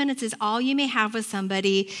 2 minutes is all you may have with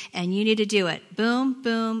somebody, and you need to do it. Boom,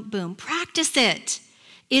 boom, boom. Practice it.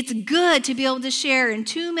 It's good to be able to share in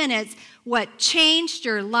 2 minutes what changed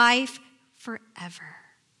your life forever.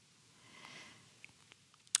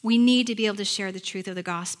 We need to be able to share the truth of the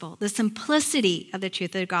gospel, the simplicity of the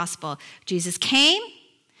truth of the gospel. Jesus came,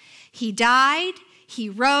 he died, he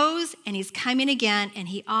rose, and he's coming again, and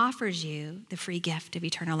he offers you the free gift of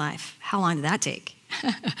eternal life. How long did that take?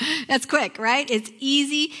 That's quick, right? It's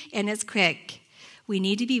easy and it's quick. We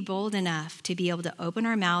need to be bold enough to be able to open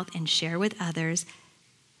our mouth and share with others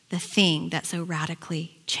the thing that so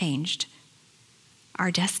radically changed our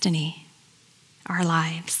destiny, our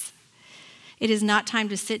lives. It is not time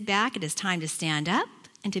to sit back. It is time to stand up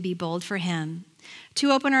and to be bold for him,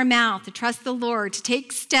 to open our mouth, to trust the Lord, to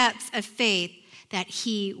take steps of faith that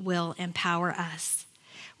he will empower us.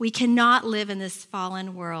 We cannot live in this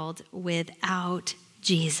fallen world without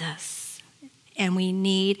Jesus, and we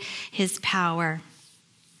need his power.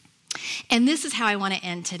 And this is how I want to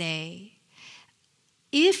end today.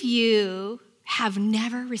 If you have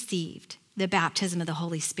never received the baptism of the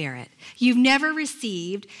Holy Spirit, you've never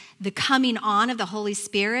received the coming on of the Holy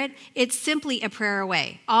Spirit, it's simply a prayer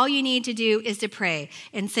away. All you need to do is to pray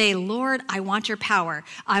and say, Lord, I want your power.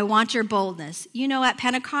 I want your boldness. You know, at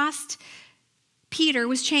Pentecost, Peter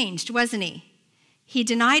was changed, wasn't he? He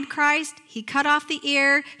denied Christ, he cut off the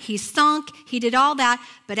ear, he sunk, he did all that.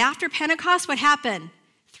 But after Pentecost, what happened?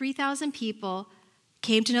 3,000 people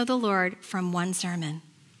came to know the Lord from one sermon,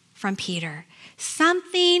 from Peter.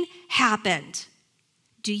 Something happened.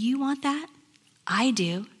 Do you want that? I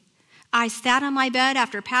do. I sat on my bed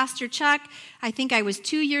after Pastor Chuck. I think I was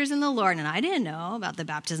 2 years in the Lord, and I didn't know about the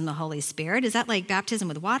baptism of the Holy Spirit. Is that like baptism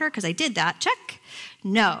with water? Because I did that. Check.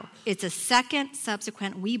 No, it's a second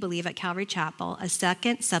subsequent, we believe at Calvary Chapel, a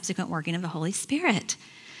second subsequent working of the Holy Spirit.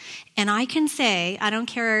 And I can say, I don't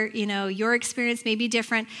care, your experience may be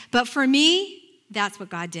different, but for me, that's what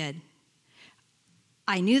God did.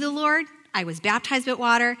 I knew the Lord. I was baptized with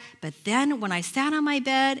water, but then when I sat on my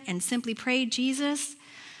bed and simply prayed, Jesus,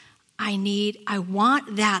 I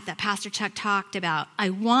want that Pastor Chuck talked about. I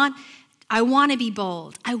want to be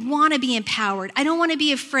bold. I want to be empowered. I don't want to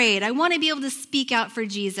be afraid. I want to be able to speak out for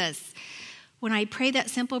Jesus. When I prayed that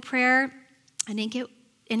simple prayer, I didn't get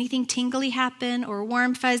anything tingly happen or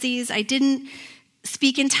warm fuzzies. I didn't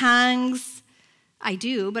speak in tongues. I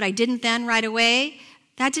do, but I didn't then right away.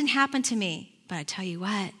 That didn't happen to me. But I tell you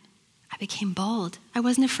what, I became bold. I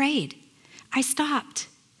wasn't afraid. I stopped.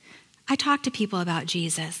 I talked to people about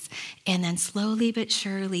Jesus, and then slowly but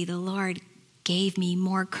surely the Lord gave me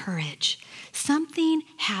more courage. Something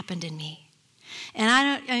happened in me.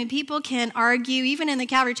 And people can argue, even in the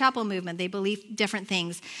Calvary Chapel movement, they believe different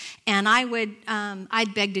things. And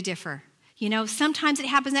I'd beg to differ. Sometimes it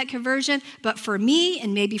happens at conversion, but for me,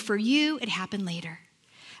 and maybe for you, it happened later.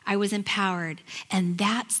 I was empowered, and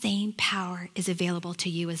that same power is available to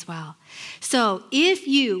you as well. So if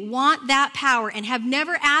you want that power and have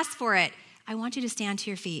never asked for it, I want you to stand to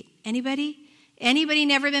your feet. Anybody? Anybody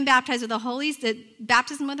never been baptized with the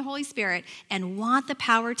baptism with the Holy Spirit and want the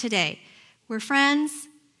power today? We're friends.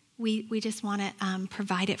 We just want to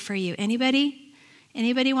provide it for you. Anybody?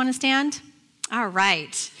 Anybody want to stand? All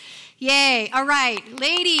right. Yay. All right.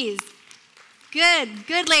 Ladies.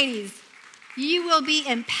 Good ladies. You will be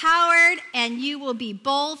empowered and you will be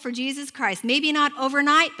bold for Jesus Christ. Maybe not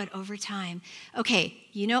overnight, but over time. Okay,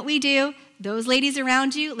 you know what we do? Those ladies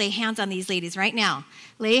around you, lay hands on these ladies right now.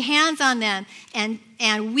 Lay hands on them. And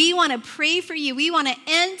we want to pray for you. We want to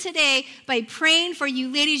end today by praying for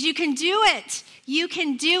you ladies. You can do it. You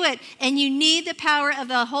can do it. And you need the power of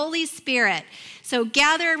the Holy Spirit. So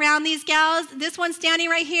gather around these gals. This one's standing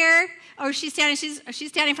right here. Oh, she's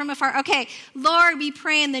standing from afar. Okay, Lord, we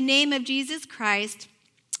pray in the name of Jesus Christ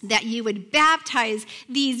that you would baptize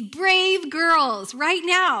these brave girls right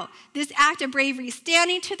now, this act of bravery,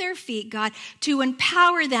 standing to their feet, God, to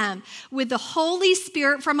empower them with the Holy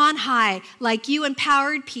Spirit from on high, like you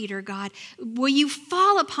empowered Peter, God. Will you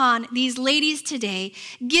fall upon these ladies today?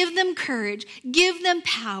 Give them courage, give them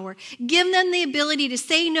power, give them the ability to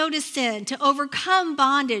say no to sin, to overcome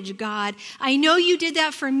bondage, God. I know you did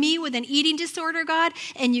that for me with an eating disorder, God,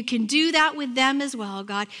 and you can do that with them as well,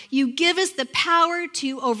 God. You give us the power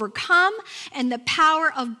to overcome and the power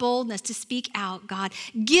of boldness to speak out, God.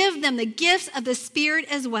 Give them the gifts of the Spirit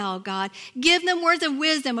as well, God. Give them words of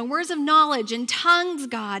wisdom and words of knowledge and tongues,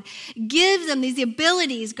 God. Give them these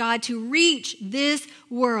abilities, God, to reach this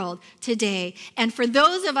world today. And for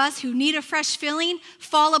those of us who need a fresh filling,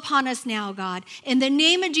 fall upon us now, God. In the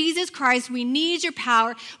name of Jesus Christ, we need your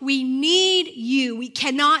power. We need you. We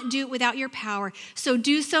cannot do it without your power. So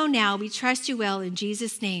do so now. We trust you well in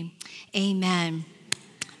Jesus' name. Amen.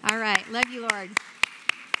 All right. Love you, Lord.